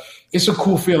it's a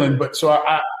cool feeling. But so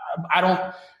I don't,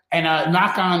 and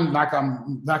knock on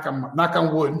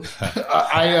wood.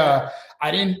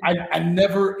 I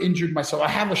never injured myself. I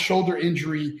have a shoulder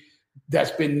injury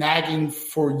that's been nagging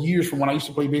for years from when I used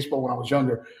to play baseball when I was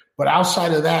younger. But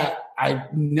outside of that, I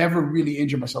never really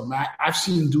injured myself. I've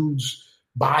seen dudes'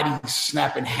 bodies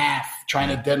snap in half trying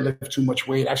to deadlift too much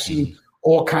weight. I've seen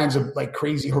all kinds of like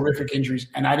crazy, horrific injuries.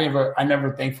 And I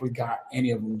never thankfully got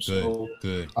any of them. So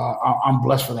good. I'm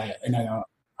blessed for that. And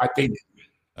I think.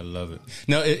 I love it.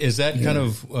 Now, is that kind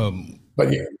of,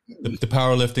 but yeah, the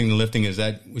powerlifting, the lifting, is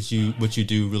that what you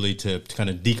do really to kind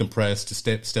of decompress, to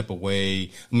step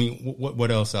away? I mean,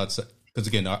 what else outside? Because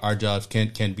again, our jobs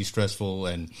can be stressful,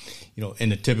 and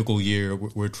in a typical year,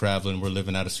 we're traveling, we're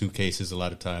living out of suitcases a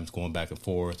lot of times, going back and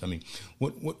forth. I mean,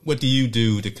 what do you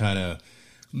do to kind of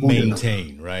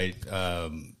maintain, right?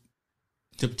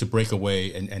 To break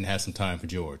away and have some time for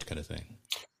George, kind of thing.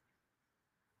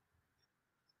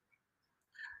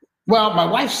 Well, my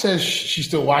wife says she's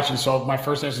still watching, so my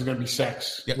first answer is going to be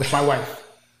sex with my wife.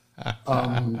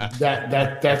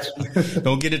 That's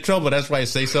don't get in trouble. That's why I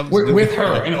say something with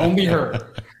her and only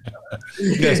her.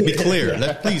 Let's be clear.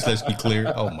 Let's be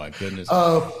clear. Oh my goodness.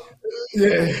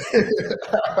 Yeah.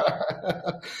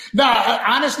 No,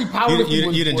 honestly,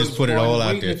 powerlifting. You didn't just put it all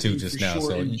out there too just now,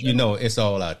 so it's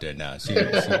all out there now.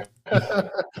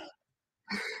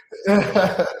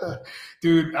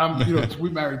 Dude, we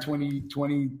married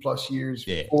 20 plus years,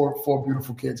 four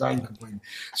beautiful kids. I ain't complaining.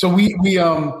 So we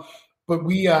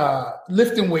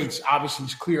lifting weights obviously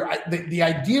is clear. The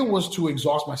idea was to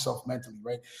exhaust myself mentally,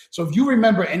 right? So if you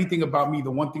remember anything about me, the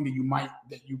one thing that you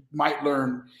might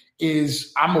learn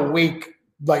is I'm awake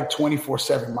like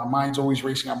 24/7. My mind's always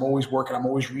racing. I'm always working. I'm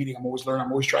always reading. I'm always learning.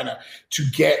 I'm always trying to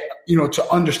get,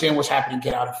 to understand what's happening,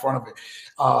 get out in front of it.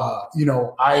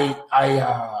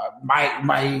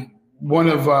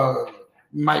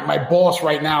 My boss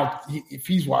right now, if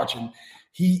he's watching,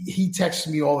 he texts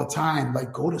me all the time,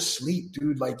 like, go to sleep,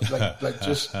 dude. Like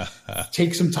just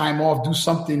take some time off, do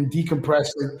something, decompress.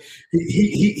 Like,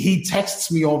 he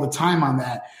texts me all the time on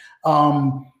that.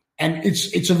 And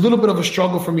it's a little bit of a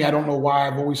struggle for me. I don't know why.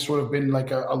 I've always sort of been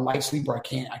like a light sleeper. I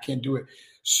can't do it.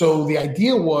 So the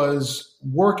idea was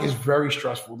work is very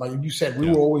stressful. Like you said, we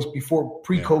were always, before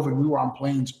pre-COVID, we were on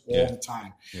planes all the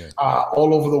time,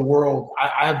 all over the world.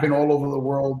 I have been all over the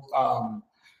world.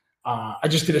 I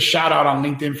just did a shout out on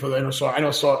LinkedIn for I know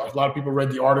a lot of people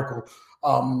read the article.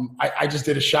 I just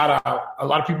did a shout out. A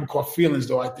lot of people call feelings,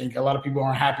 though. I think a lot of people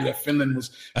aren't happy that Finland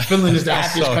is the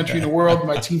happiest country in the world.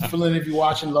 My team, Finland, if you're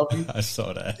watching, love you. I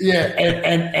saw that. Yeah,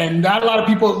 and not a lot of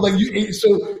people like you.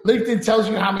 So LinkedIn tells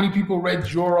you how many people read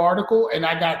your article, and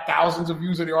I got thousands of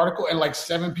views of the article, and like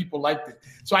 7 people liked it.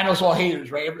 So I know it's all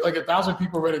haters, right? Like 1,000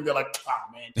 people read it, they're like,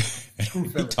 man, screw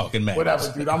Finland, talking mad.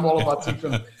 Whatever, dude. I'm all about Team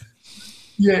Finland.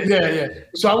 Yeah.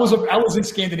 So I was in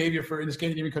Scandinavia in the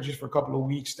Scandinavian countries for a couple of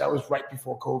weeks. That was right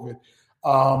before COVID.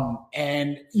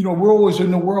 And we're always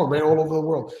in the world, right? All over the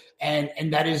world.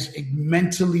 And that is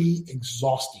mentally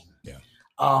exhausting. Yeah.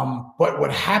 But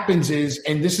what happens is,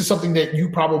 and this is something that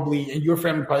you probably, and your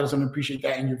family probably doesn't appreciate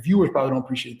that, and your viewers probably don't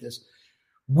appreciate this.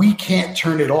 We can't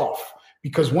turn it off,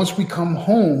 because once we come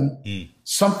home,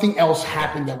 something else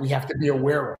happened that we have to be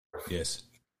aware of. Yes.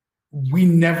 We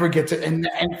never get to, and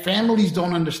families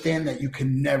don't understand that you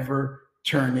can never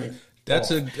turn it.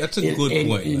 That's a good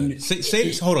point.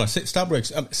 Stop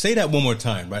breaks. Say that one more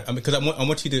time, right? Because I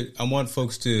want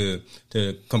folks to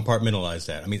compartmentalize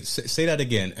that. I mean, say that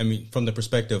again. I mean, from the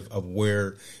perspective of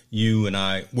where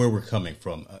we're coming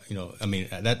from.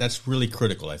 That's really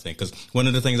critical, I think, because one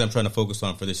of the things I'm trying to focus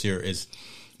on for this year is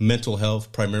mental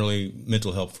health, primarily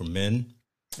mental health for men.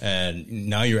 And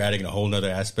now you're adding a whole nother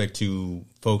aspect to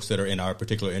folks that are in our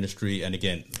particular industry. And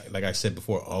again, like I said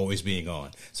before, always being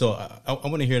on. So I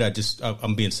want to hear that.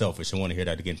 I'm being selfish. I want to hear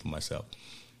that again for myself.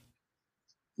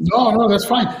 No, that's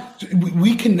fine.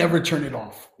 We can never turn it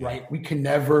off, right? We can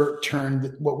never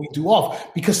turn what we do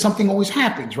off, because something always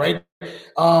happens, right?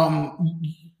 I'll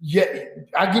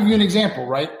give you an example,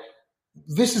 right?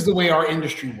 This is the way our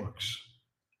industry works.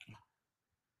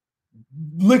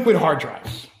 Liquid hard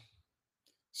drives.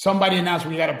 Somebody announced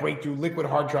we got a breakthrough. Liquid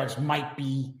hard drives might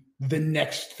be the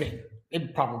next thing.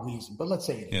 It probably isn't, but let's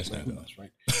say it is. Yes,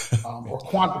 right? Or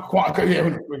quantum,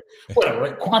 whatever,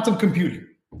 right? Quantum computing,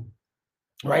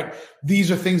 right?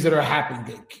 These are things that are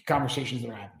happening, conversations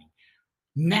that are happening.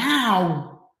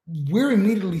 Now we're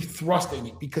immediately thrust in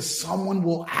it, because someone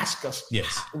will ask us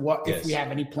if we have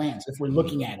any plans, if we're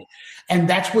looking at it. And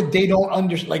that's what they don't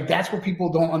understand. Like, that's what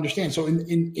people don't understand. So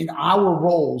in our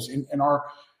roles, in our,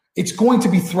 it's going to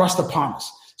be thrust upon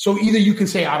us. So either you can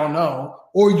say, I don't know,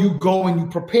 or you go and you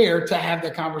prepare to have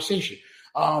that conversation.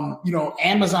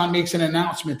 Amazon makes an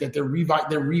announcement that they're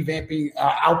revamping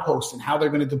Outposts and how they're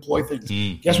going to deploy things.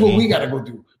 Guess what we got to go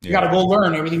do? We got to go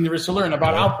learn everything there is to learn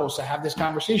about Outposts, to have this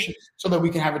conversation so that we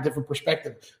can have a different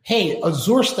perspective. Hey,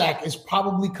 Azure Stack is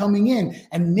probably coming in,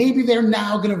 and maybe they're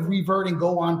now going to revert and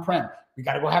go on-prem. We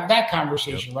got to go have that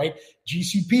conversation, right?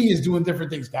 GCP is doing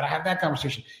different things. Got to have that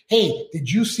conversation. Hey,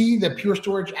 did you see that Pure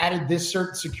Storage added this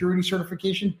security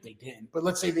certification? They didn't, but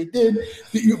let's say they did.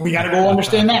 We got to go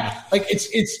understand that. Like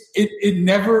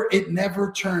it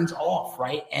never turns off,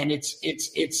 right? And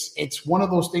it's one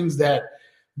of those things that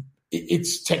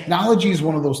it's technology is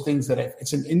one of those things that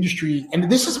it's an industry, and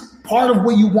this is part of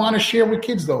what you want to share with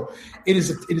kids. Though it is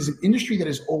an industry that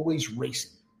is always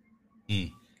racing.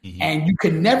 Mm-hmm. And you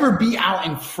can never be out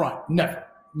in front. Never.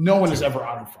 No one is ever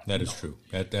out in front. That is true.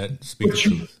 That speaks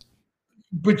truth.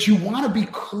 But you want to be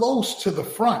close to the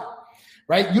front,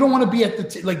 right? You don't want to be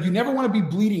at you never want to be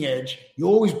bleeding edge. You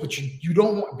always, but you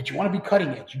want to be cutting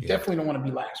edge. You definitely don't want to be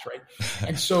last, right?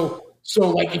 And so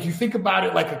like if you think about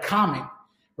it like a comet,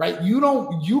 right?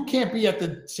 You can't be at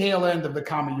the tail end of the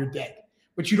comet. You're dead.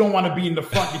 But you don't want to be in the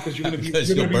front because you're going to be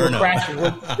crashing.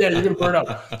 Yeah, you're going to burn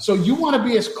up. So you want to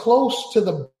be as close to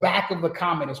the back of the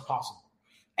comet as possible,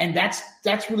 and that's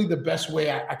really the best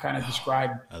way I kind of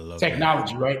describe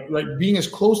technology, right? Like being as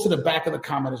close to the back of the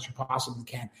comet as you possibly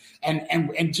can,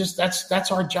 and just that's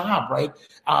our job, right?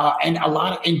 And a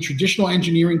lot of in traditional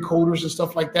engineering coders and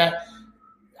stuff like that.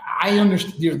 I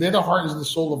understand they're the heart and the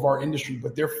soul of our industry,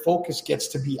 but their focus gets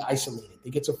to be isolated.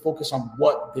 They get to focus on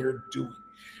what they're doing.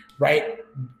 Right?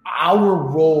 Our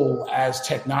role as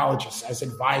technologists, as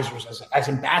advisors, as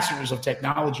ambassadors of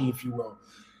technology, if you will,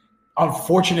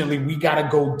 unfortunately, we got to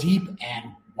go deep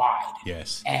and wide.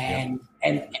 Yes. And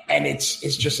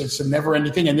it's a never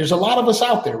ending thing. And there's a lot of us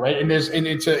out there, right? And I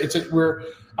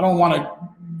don't want to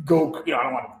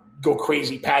go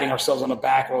crazy patting ourselves on the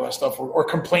back or all that stuff or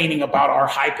complaining about our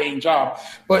high paying job,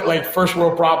 but like first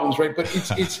world problems, right? But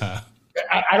it's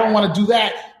I don't want to do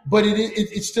that, but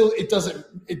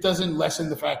it doesn't lessen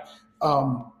the fact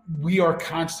we are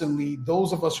constantly,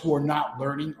 those of us who are not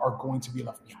learning are going to be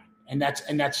left behind, and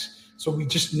that's so we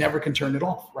just never can turn it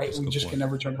off, right? We just can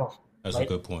never turn it off. That's a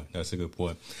good point. That's a good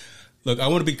point. Look, I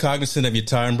want to be cognizant of your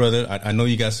time, brother. I know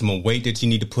you got some weight that you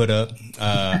need to put up.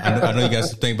 I know you got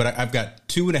some things, but I've got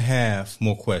 2.5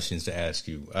 more questions to ask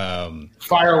you.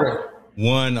 Fire away.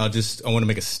 One, I want to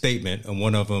make a statement, and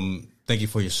one of them. Thank you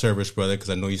for your service, brother, because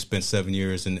I know you spent 7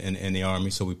 years in the Army,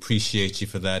 so we appreciate you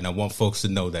for that. And I want folks to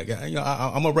know that.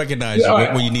 I'm gonna recognize you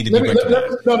where you need to be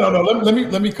recognized. No.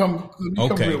 Let me come.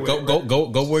 Okay,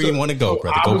 go where you want to go,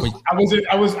 brother. I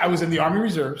was in the Army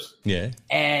Reserves. Yeah,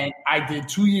 and I did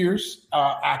 2 years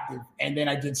active, and then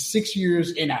I did 6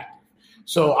 years inactive.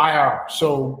 So IR.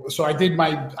 So I did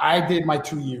my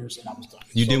 2 years, and I was done.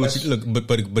 You did what you look,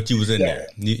 but you was in there.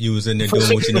 You was in there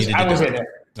doing what you needed to do. I was in there.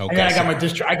 Okay, and then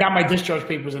I got my discharge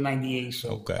papers in '98,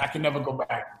 so I can never go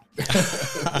back.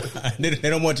 They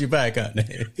don't want you back, huh?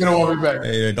 They don't want me back.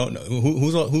 They don't know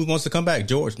who wants to come back.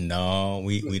 George? No,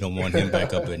 we don't want him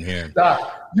back up in here.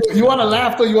 You want to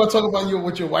laugh though? You want to talk about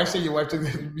what your wife said? Your wife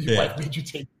made you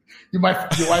take. Your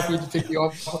wife made you take the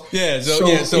offer. Yeah,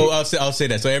 so I'll say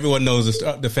that. So everyone knows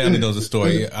the family knows the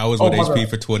story. I was with HP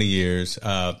for 20 years,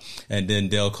 and then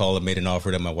Dell called and made an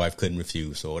offer that my wife couldn't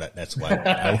refuse. So that's why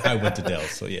I went to Dell.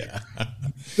 So yeah,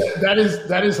 that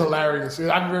is hilarious.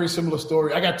 I have a very similar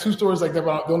story. I got 2 stories like that,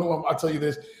 but the only one I'll tell you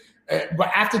this. But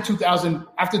after 2001,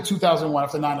 after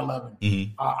 9/11,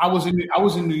 mm-hmm. I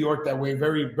was in New York that way.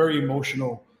 Very very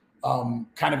emotional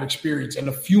kind of experience. And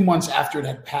a few months after it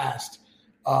had passed.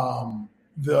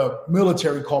 The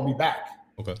military called me back.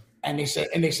 Okay. And they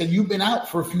said, you've been out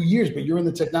for a few years, but you're in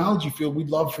the technology field. We'd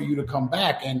love for you to come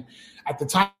back. And at the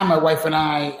time, my wife and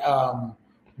I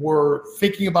were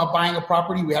thinking about buying a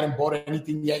property. We hadn't bought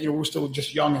anything yet. We were still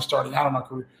just young and starting out in our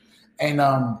career. And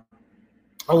I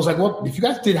was like, well, if you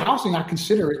guys did housing, I'd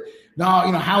consider it. No,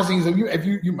 housing is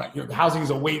housing is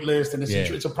a wait list, and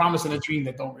it's a promise and a dream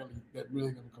that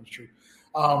really never comes true.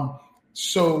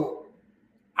 So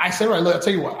I said, all right, look, I'll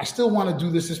tell you what, I still want to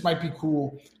do this. This might be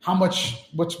cool. How much,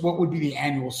 what would be the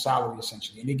annual salary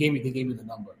essentially? And they gave me the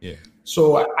number. Yeah.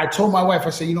 So I told my wife,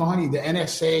 I said, honey, the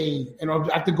NSA,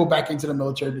 I have to go back into the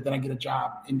military, but then I get a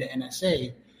job in the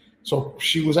NSA. So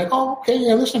she was like, oh, okay,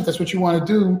 yeah, listen, if that's what you want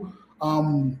to do,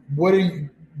 what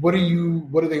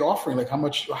are they offering? Like, how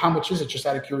much is it, just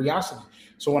out of curiosity?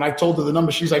 So when I told her the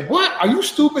number, she's like, what? Are you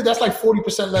stupid? That's like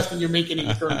 40% less than you're making in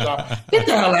your current job. Get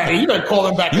the hell out of here. You ain't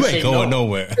calling back. You ain't going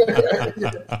nowhere.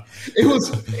 Yeah.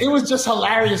 It was just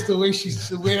hilarious the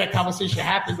way that conversation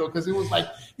happened, though, because it was like,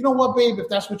 you know what, babe, if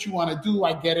that's what you want to do,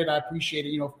 I get it. I appreciate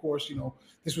it. Of course,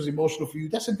 this was emotional for you.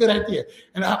 That's a good idea.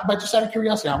 And but just out of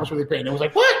curiosity, how much were they paying? It was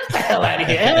like, what? Get the hell out of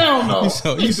here. Hell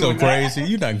no. You're so crazy.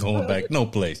 You're not going back no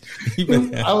place.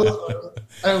 I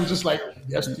I was just like,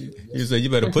 yes, dude. Yes. You said you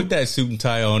better put that suit and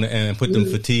tie on and put them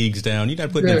fatigues down. You got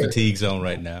to put them fatigues on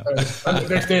right now.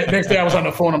 Next day I was on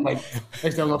the phone. I'm like,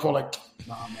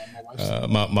 nah,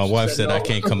 man, my wife said I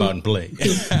can't come out and play.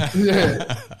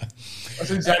 Yeah,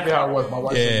 that's exactly how it was. My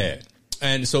wife. Yeah.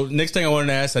 And so next thing I wanted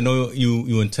to ask, I know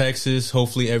you in Texas.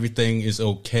 Hopefully everything is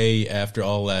okay after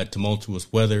all that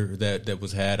tumultuous weather that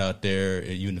was had out there.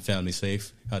 You and the family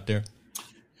safe out there?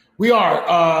 We are.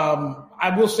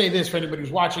 I will say this for anybody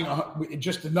who's watching.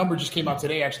 Just the number just came out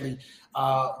today. Actually,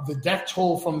 the death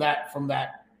toll from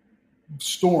that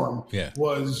storm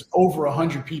was over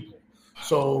 100 people.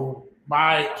 So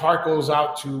my heart goes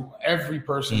out to every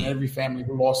person, every family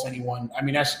who lost anyone. I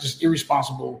mean, that's just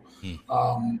irresponsible.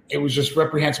 It was just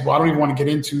reprehensible. I don't even want to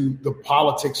get into the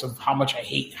politics of how much I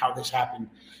hate how this happened,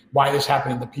 why this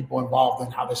happened, and the people involved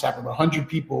and how this happened. But 100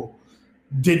 people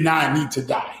did not need to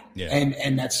die. Yeah.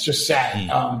 And that's just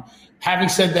sad. Having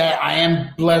said that, I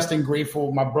am blessed and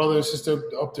grateful. My brother and sister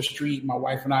up the street, my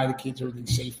wife and I, the kids,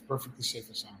 everything's safe, perfectly safe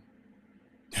and sound.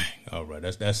 All right,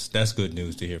 that's good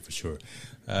news to hear for sure.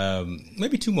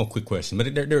 Maybe two more quick questions,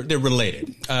 but they're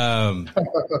related.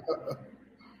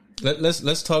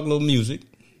 Let's talk a little music.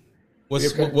 What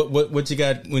you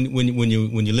got when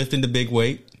you lifting the big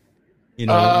weight? You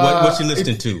know what you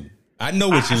listening to? I know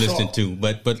what you listening to,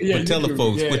 but tell the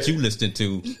folks what you listening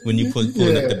to when you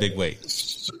pulling up the big weight.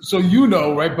 So you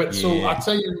know, right? But so I'll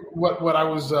tell you what I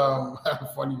was.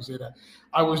 Funny you say that.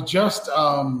 I was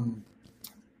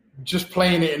just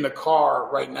playing it in the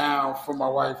car right now for my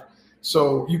wife,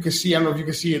 so you can see. I don't know if you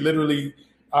can see it. Literally,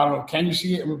 I don't know. Can you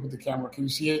see it? Let me put the camera. Can you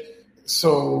see it?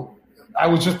 So I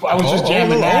was just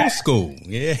jamming that. Old school,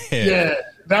 yeah.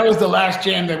 That was the last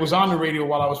jam that was on the radio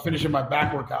while I was finishing my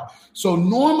back workout. So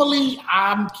normally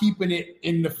I'm keeping it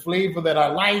in the flavor that I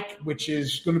like, which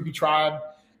is going to be Tribe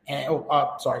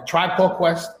Called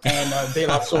Quest and De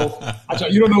La Soul.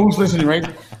 You don't know who's listening, right?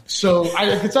 So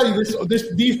I can tell you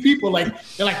these people, like,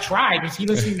 they're like, Tribe. Is he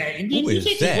listening to Indian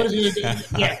music? What is he doing?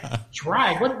 Yeah,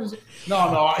 Tribe. What is it?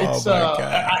 No,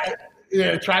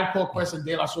 it's Tribe Called Quest and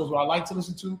De La Soul is what I like to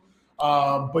listen to.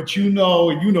 But you know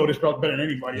this better than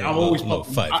anybody. Yeah, I'm always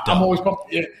pumping. I'm always pumping.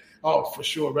 Yeah. Oh, for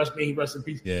sure. Rest in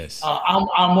peace. Yes. I'm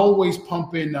always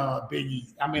pumping Biggie.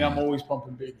 I mean, I'm always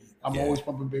pumping Biggie. Always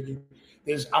pumping Biggie.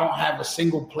 I don't have a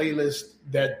single playlist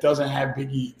that doesn't have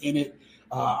Biggie in it.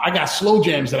 I got slow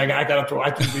jams that I got to throw.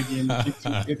 I keep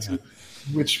Biggie into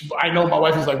which I know my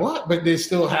wife is like, what? But it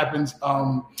still happens.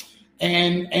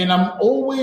 And I'm always